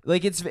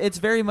it's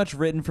very much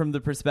written from the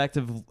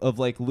perspective of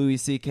like Louis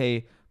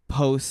C.K.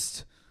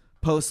 post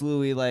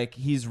Louis, like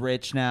he's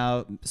rich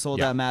now, sold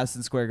out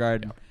Madison Square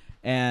Garden,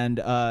 and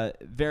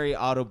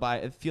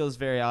it feels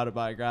very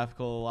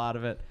autobiographical. A lot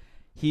of it.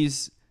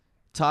 He's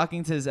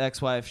talking to his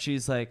ex-wife.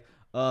 She's like,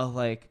 "Oh,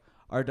 like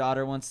our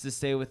daughter wants to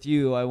stay with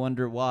you. I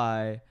wonder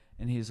why."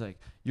 And he's like,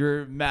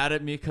 "You're mad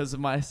at me because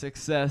of my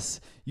success.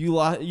 You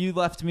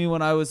left me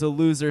when I was a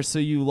loser, so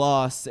you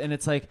lost." And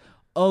it's like,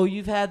 oh,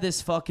 you've had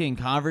this fucking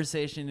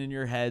conversation in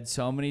your head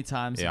so many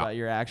times about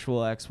your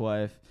actual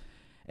ex-wife.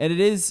 And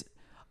it is,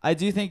 I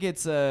do think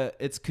it's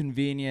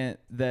convenient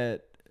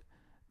that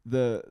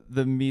the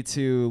Me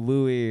Too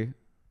Louis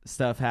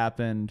stuff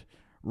happened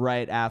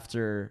right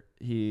after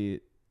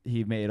he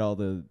made all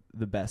the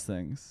best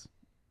things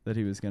that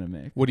he was going to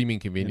make. What do you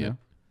mean convenient? You know?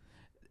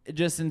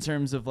 Just in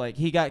terms of like,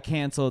 he got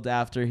canceled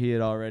after he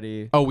had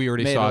already. Oh, we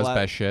already saw his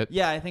best shit.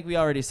 Yeah, I think we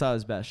already saw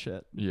his best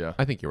shit. Yeah,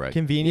 I think you're right.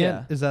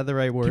 Convenient is that the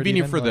right word?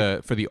 Convenient for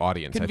the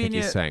audience. I think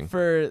he's saying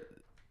for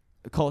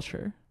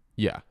culture.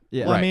 Yeah.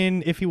 Yeah. Well, right. I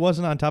mean, if he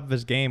wasn't on top of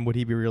his game, would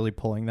he be really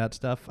pulling that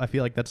stuff? I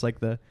feel like that's like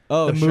the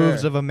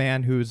moves of a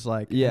man who's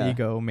like an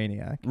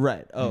egomaniac.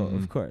 Right. Oh,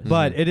 of course.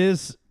 But it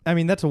is. I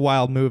mean, that's a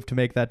wild move to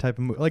make that type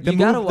of move. Like the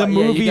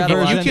movie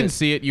version. You can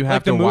see it. You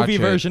have to the watch movie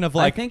it. version of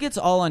like. I think it's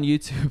all on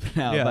YouTube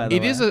now. Yeah. By the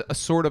way. It is a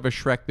sort of a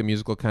Shrek the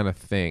Musical kind of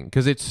thing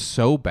because it's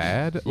so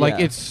bad. Like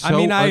it's. So I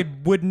mean, I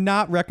would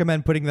not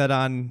recommend putting that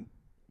on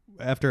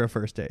after a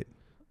first date.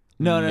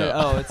 No.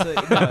 Oh, it's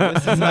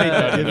this is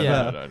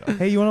No.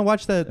 Hey, you want to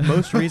watch the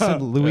most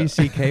recent Louis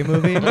C.K.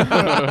 movie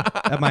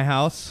at my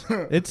house?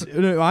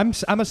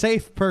 I'm a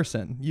safe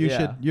person. You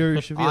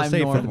should feel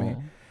safe with me.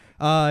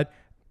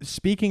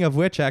 Speaking of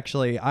which,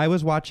 actually, I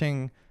was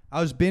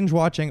binge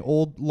watching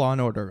old Law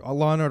and Order, a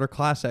Law and Order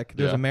classic.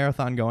 There's a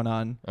marathon going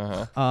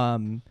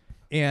on.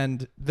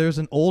 And there's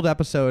an old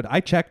episode.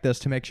 I checked this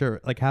to make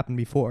sure it happened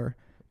before.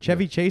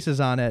 Chevy Chase is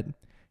on it.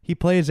 He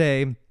plays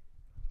a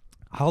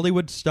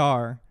Hollywood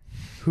star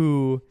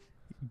who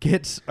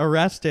gets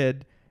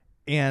arrested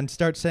and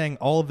starts saying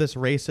all of this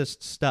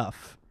racist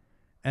stuff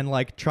and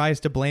tries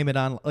to blame it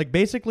on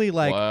basically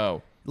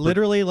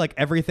literally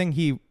everything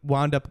he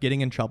wound up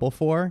getting in trouble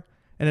for.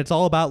 And it's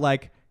all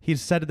about he's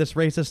said this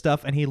racist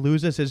stuff and he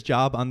loses his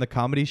job on the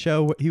comedy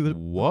show. He was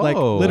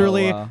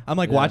literally, I'm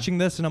watching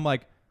this and I'm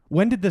like,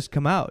 when did this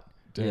come out?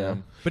 Damn. Yeah.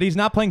 But he's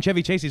not playing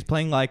Chevy Chase. He's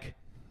playing some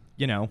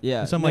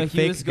he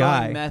fake was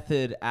guy. Going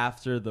method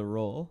after the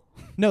role.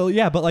 No,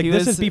 yeah, but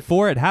this is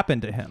before it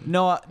happened to him.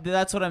 No,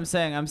 that's what I'm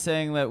saying. I'm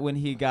saying that when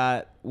he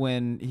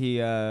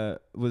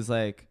was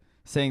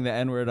saying the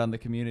N-word on the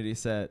Community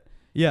set,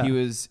 he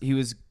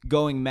was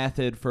going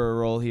method for a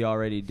role he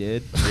already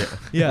did.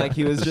 Yeah.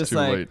 He was just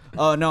late.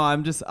 oh no,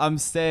 I'm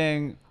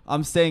staying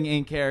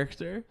in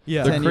character.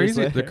 Yeah.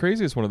 The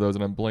craziest one of those,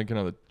 and I'm blanking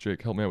on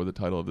Jake, help me out with the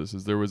title of this,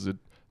 is there was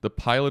the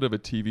pilot of a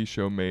TV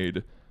show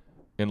made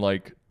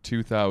in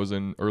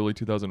 2000, early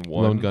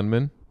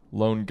 2001.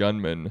 Lone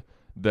Gunman.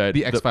 That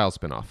the X-Files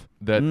spinoff.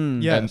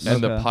 And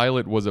the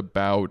pilot was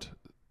about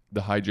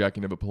the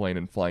hijacking of a plane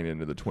and flying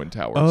into the Twin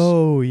Towers.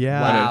 Oh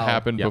yeah. And it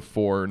happened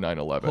before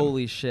 9/11.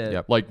 Holy shit.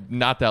 Yep.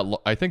 Not that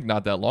I think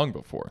not that long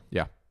before.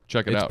 Yeah.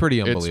 Check it out. It's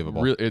pretty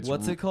unbelievable.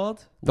 What's it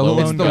called? The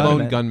Lone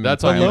Gunman.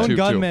 That's the on Lone YouTube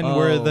Gunmen too.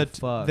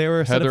 were they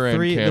were sort Heather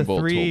of Ann the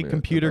three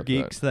computer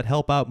geeks that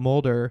help out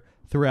Mulder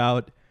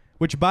throughout.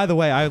 Which, by the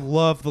way, I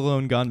love the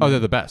Lone Gunman. Oh, they're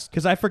the best.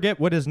 Because I forget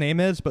what his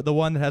name is, but the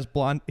one that has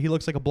blonde, he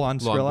looks like a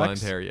blonde Skrillex. Blonde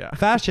hair, yeah.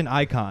 Fashion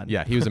icon.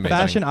 Yeah, he was amazing.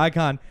 Fashion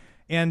icon.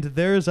 And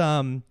there's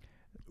one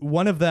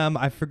of them,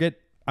 I forget,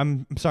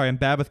 I'm sorry, I'm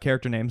bad with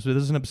character names, but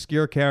this is an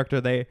obscure character.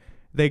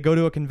 They go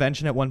to a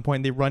convention at one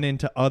point, they run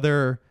into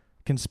other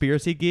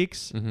conspiracy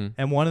geeks,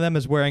 and one of them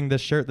is wearing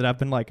this shirt that I've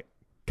been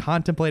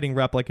contemplating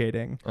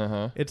replicating.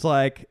 It's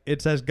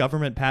it says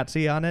Government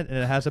Patsy on it, and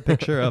it has a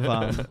picture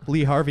of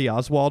Lee Harvey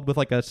Oswald with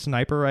a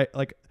sniper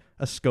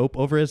a scope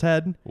over his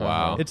head.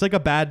 Wow. It's a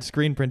bad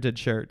screen printed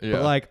shirt.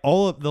 But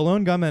all of the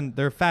Lone Gunmen,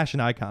 they're fashion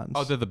icons.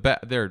 Oh, they're the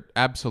best. They're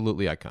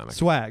absolutely iconic.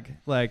 Swag.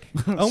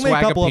 Only a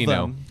couple of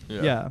them.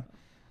 Yeah.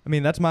 I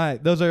mean,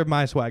 those are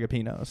my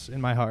swagapinos in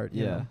my heart.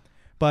 You know?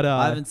 But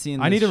I haven't seen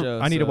this show.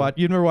 I need to watch.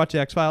 You've never watched the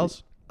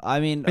X-Files? I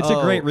mean, it's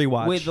a great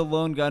rewatch. Wait, the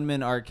Lone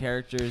Gunmen are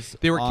characters.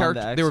 They were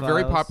They were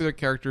very popular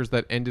characters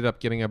that ended up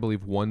getting, I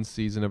believe, one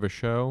season of a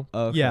show.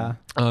 Okay. Yeah,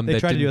 they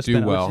tried to do a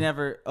spin-off. well. Which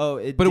never.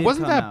 But it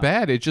wasn't that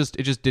bad. It just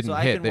didn't so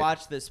hit. I can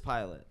watch this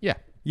pilot. Yeah,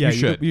 you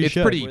should. It's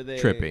should. pretty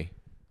trippy.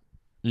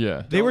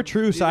 Yeah, they were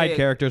true side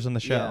characters on the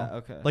show. Yeah,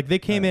 okay. They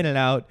came in and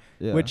out.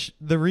 Yeah. Which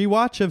the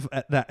rewatch of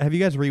that. Have you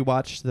guys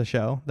rewatched the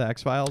show, the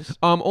X-Files?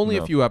 Only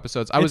a few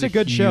episodes. It's a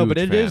good show, but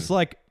it fan. is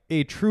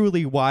a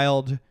truly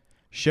wild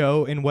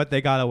show in what they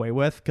got away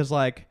with, because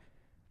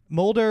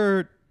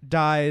Mulder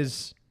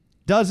dies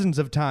dozens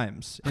of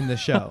times in the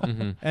show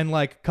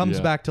and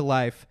comes back to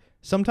life,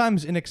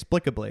 sometimes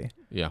inexplicably.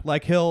 Yeah.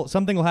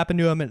 Something will happen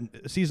to him in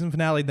season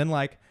finale, then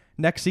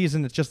next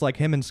season it's just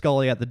him and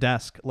Scully at the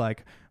desk what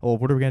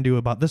are we gonna do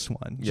about this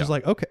one? It's just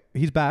okay,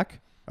 he's back,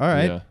 all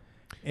right. Yeah.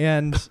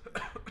 And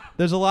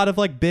there's a lot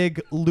of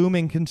big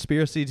looming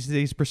conspiracies that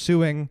he's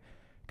pursuing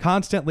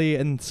constantly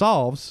and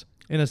solves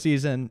in a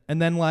season,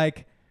 and then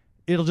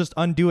it'll just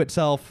undo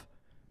itself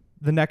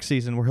the next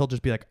season where he'll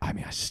just be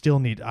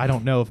I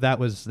don't know if that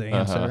was the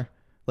answer.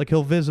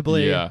 He'll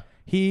visibly the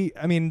big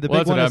one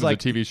what is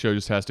happens, the TV show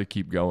just has to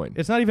keep going.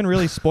 It's not even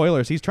really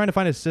spoilers. He's trying to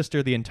find his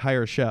sister the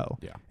entire show.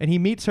 Yeah. And he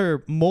meets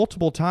her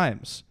multiple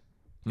times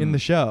in the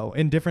show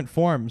in different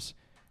forms,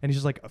 and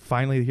he's just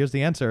finally here's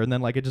the answer, and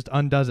then it just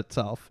undoes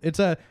itself.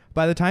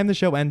 By the time the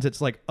show ends,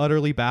 it's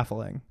utterly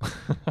baffling.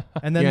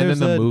 And then and then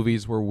the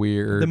movies were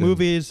weird. The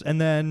movies, and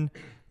then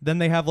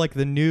they have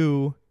the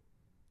new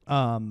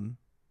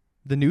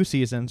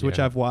seasons, which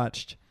I've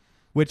watched,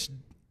 which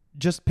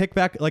just pick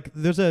back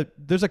there's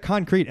a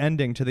concrete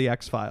ending to the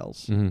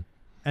X-Files,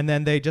 and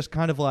then they just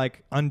kind of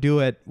undo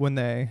it when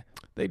they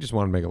just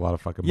want to make a lot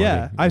of fucking money.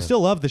 Yeah, I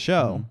still love the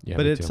show, Yeah,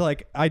 but me it's too.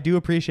 I do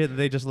appreciate that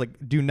they just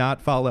do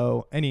not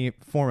follow any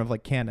form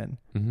of canon.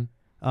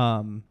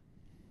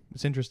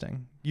 It's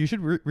interesting. You should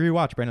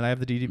rewatch, Brandon. I have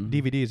the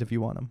DVDs if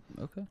you want them.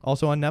 Okay.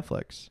 Also on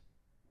Netflix.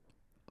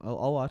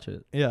 I'll watch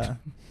it. Yeah.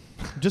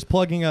 Just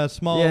plugging a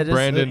small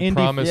Brandon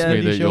promised me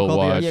that you'll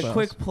watch. Yeah,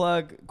 quick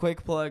plug.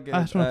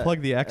 I just want to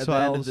plug the X-Files. At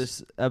the end of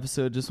this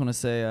episode, just want to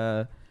say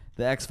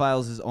the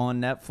X-Files is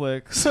on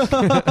Netflix.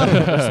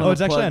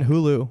 It's actually on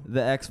Hulu.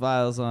 The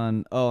X-Files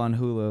on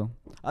Hulu.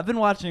 I've been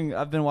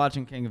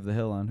watching King of the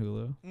Hill on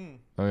Hulu.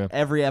 Oh yeah.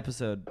 Every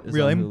episode is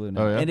Really? on Hulu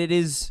now. Oh, yeah? And it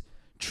is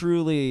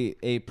truly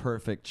a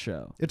perfect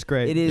show. It's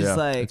great. It is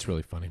like it's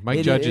really funny.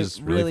 Mike Judge is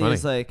really funny.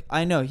 Is like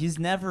I know he's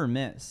never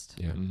missed.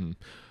 Yeah.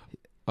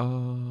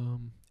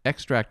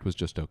 Extract was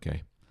just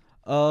okay.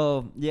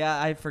 Oh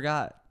yeah, I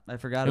forgot.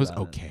 It was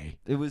okay.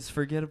 It was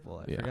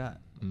forgettable. I forgot.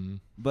 Mm-hmm.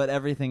 But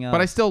everything else.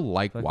 But I still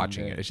like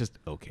watching it. It's just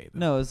okay. Though.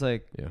 No, it was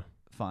like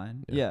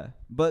fine. Yeah.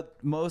 But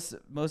most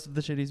of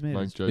the shit he's made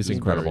is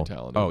incredible.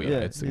 Talented. Oh yeah,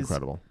 it's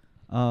incredible.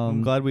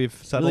 I'm glad we've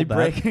settled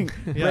really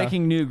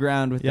breaking new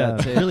ground with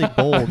that. Really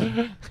bold.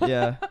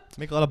 Yeah.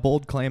 Make a lot of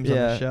bold claims on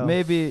the show.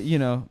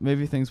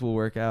 Maybe things will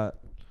work out.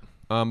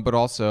 But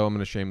also, I'm going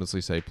to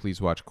shamelessly say, please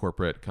watch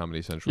Corporate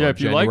Comedy Central. Yeah, if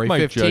you like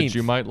Mike 15th, Judge,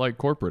 you might like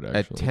Corporate,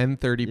 actually. At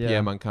 10:30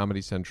 p.m. on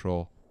Comedy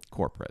Central,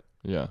 Corporate.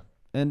 Yeah.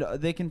 And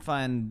they can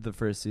find the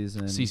first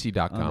season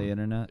cc.com on the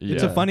internet. Yeah.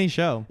 It's a funny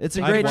show. It's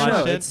a great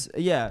show.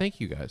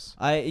 Thank you guys.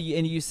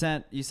 You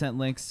sent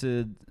links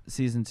to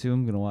season 2.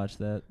 I'm gonna watch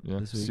that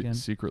this weekend.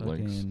 Secret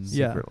links.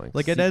 Secret links.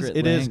 Like it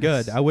is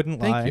good. I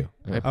wouldn't lie. Thank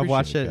you. I've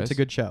watched it. Guys. It's a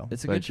good show.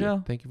 It's a good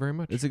show. Thank you very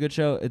much. It's a good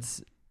show.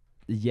 It's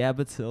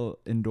but still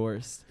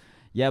endorsed.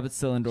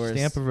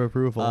 Stamp of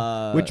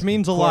approval, which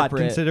means a lot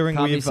considering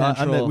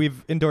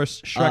we've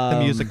endorsed Shrek the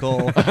musical.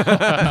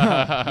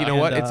 You know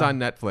what? It's on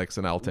Netflix,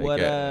 and I'll take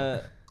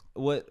it.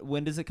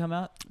 When does it come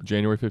out?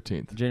 January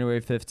 15th.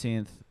 January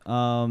 15th.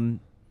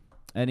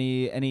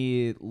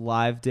 Any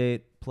live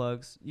date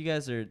plugs? You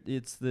guys are.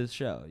 It's the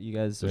show. You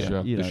guys. The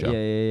show.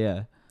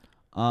 Yeah.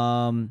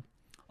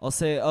 I'll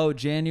say.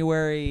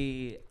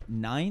 January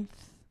 9th.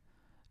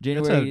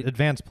 That's an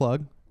advanced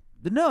plug.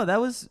 No,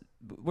 that was.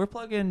 We're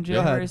plugging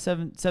January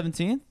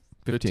 17th?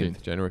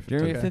 15th. January 15th.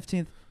 January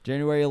 15th.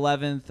 January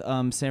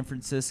 11th, San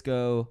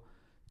Francisco,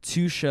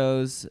 2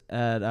 shows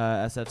at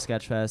SF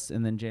Sketchfest,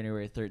 and then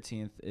January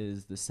 13th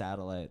is the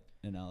Satellite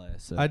in LA.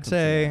 So I'd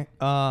say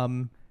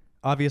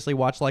obviously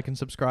watch, like, and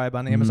subscribe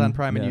on Amazon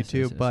Prime and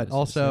YouTube, but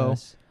also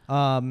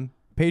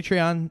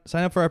Patreon.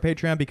 Sign up for our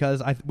Patreon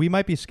because we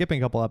might be skipping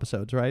a couple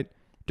episodes, right?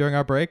 During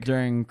our break.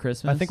 During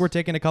Christmas? I think we're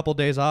taking a couple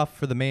days off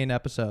for the main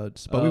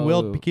episodes, but we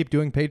will keep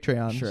doing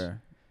Patreons.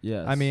 Sure.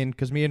 Yes. I mean,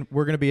 because we're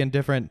going to be in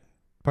different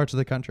parts of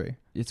the country.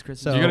 It's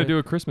Christmas. So you got to do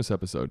a Christmas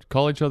episode.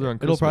 Call each other on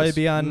Christmas. It'll probably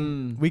be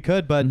on. We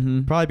could, but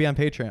probably be on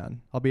Patreon.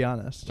 I'll be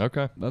honest.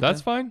 Okay.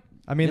 That's fine.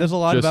 I mean, there's a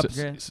lot of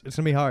episodes. It's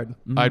going to be hard.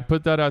 I'd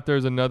put that out there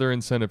as another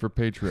incentive for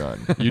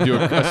Patreon. You do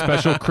a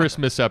special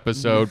Christmas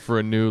episode for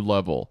a new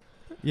level.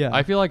 Yeah.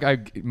 I feel like I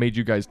made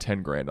you guys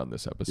 $10,000 on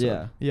this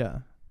episode. Yeah.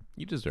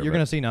 You deserve You're it.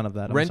 going to see none of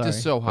that. Rent is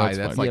so high.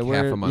 That's like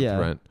half a month's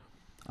rent.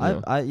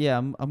 I'm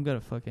going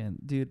to fucking...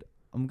 Dude...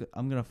 I'm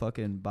gonna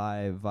fucking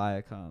buy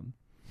Viacom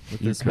with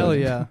this. Hell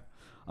yeah!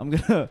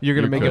 You're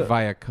gonna make it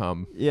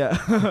Viacom. Yeah.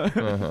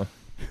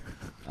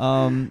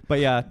 But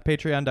yeah,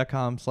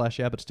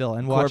 patreon.com/but still,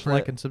 and watch,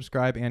 like, and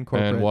subscribe, and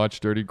Corporate, and watch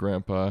Dirty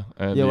Grandpa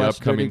and the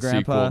upcoming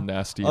sequel,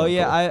 Nasty. Oh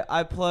yeah,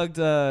 I plugged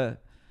on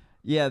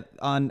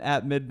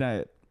At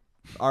Midnight.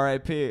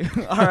 R.I.P.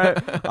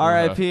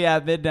 R.I.P.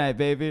 At Midnight,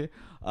 baby.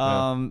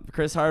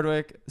 Chris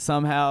Hardwick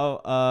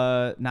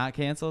somehow not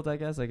canceled. I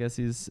guess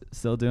he's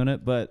still doing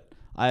it, but.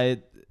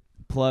 I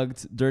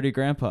plugged Dirty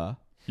Grandpa.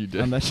 You did?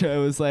 On that show.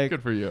 It was like...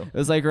 Good for you. It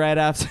was like right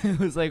after... It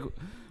was like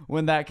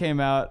when that came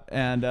out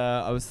and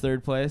I was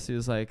 3rd place. He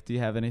was like, do you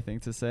have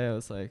anything to say? I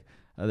was like,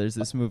 there's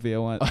this movie I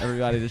want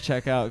everybody to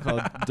check out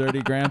called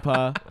Dirty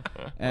Grandpa.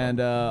 And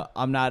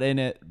I'm not in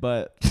it,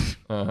 but...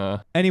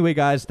 Anyway,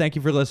 guys, thank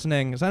you for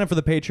listening. Sign up for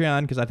the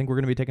Patreon because I think we're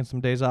going to be taking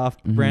some days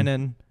off.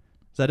 Brandon,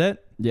 is that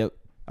it? Yep.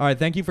 All right,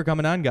 thank you for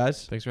coming on,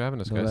 guys. Thanks for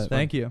having us, guys.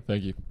 Thank you.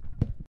 Thank you.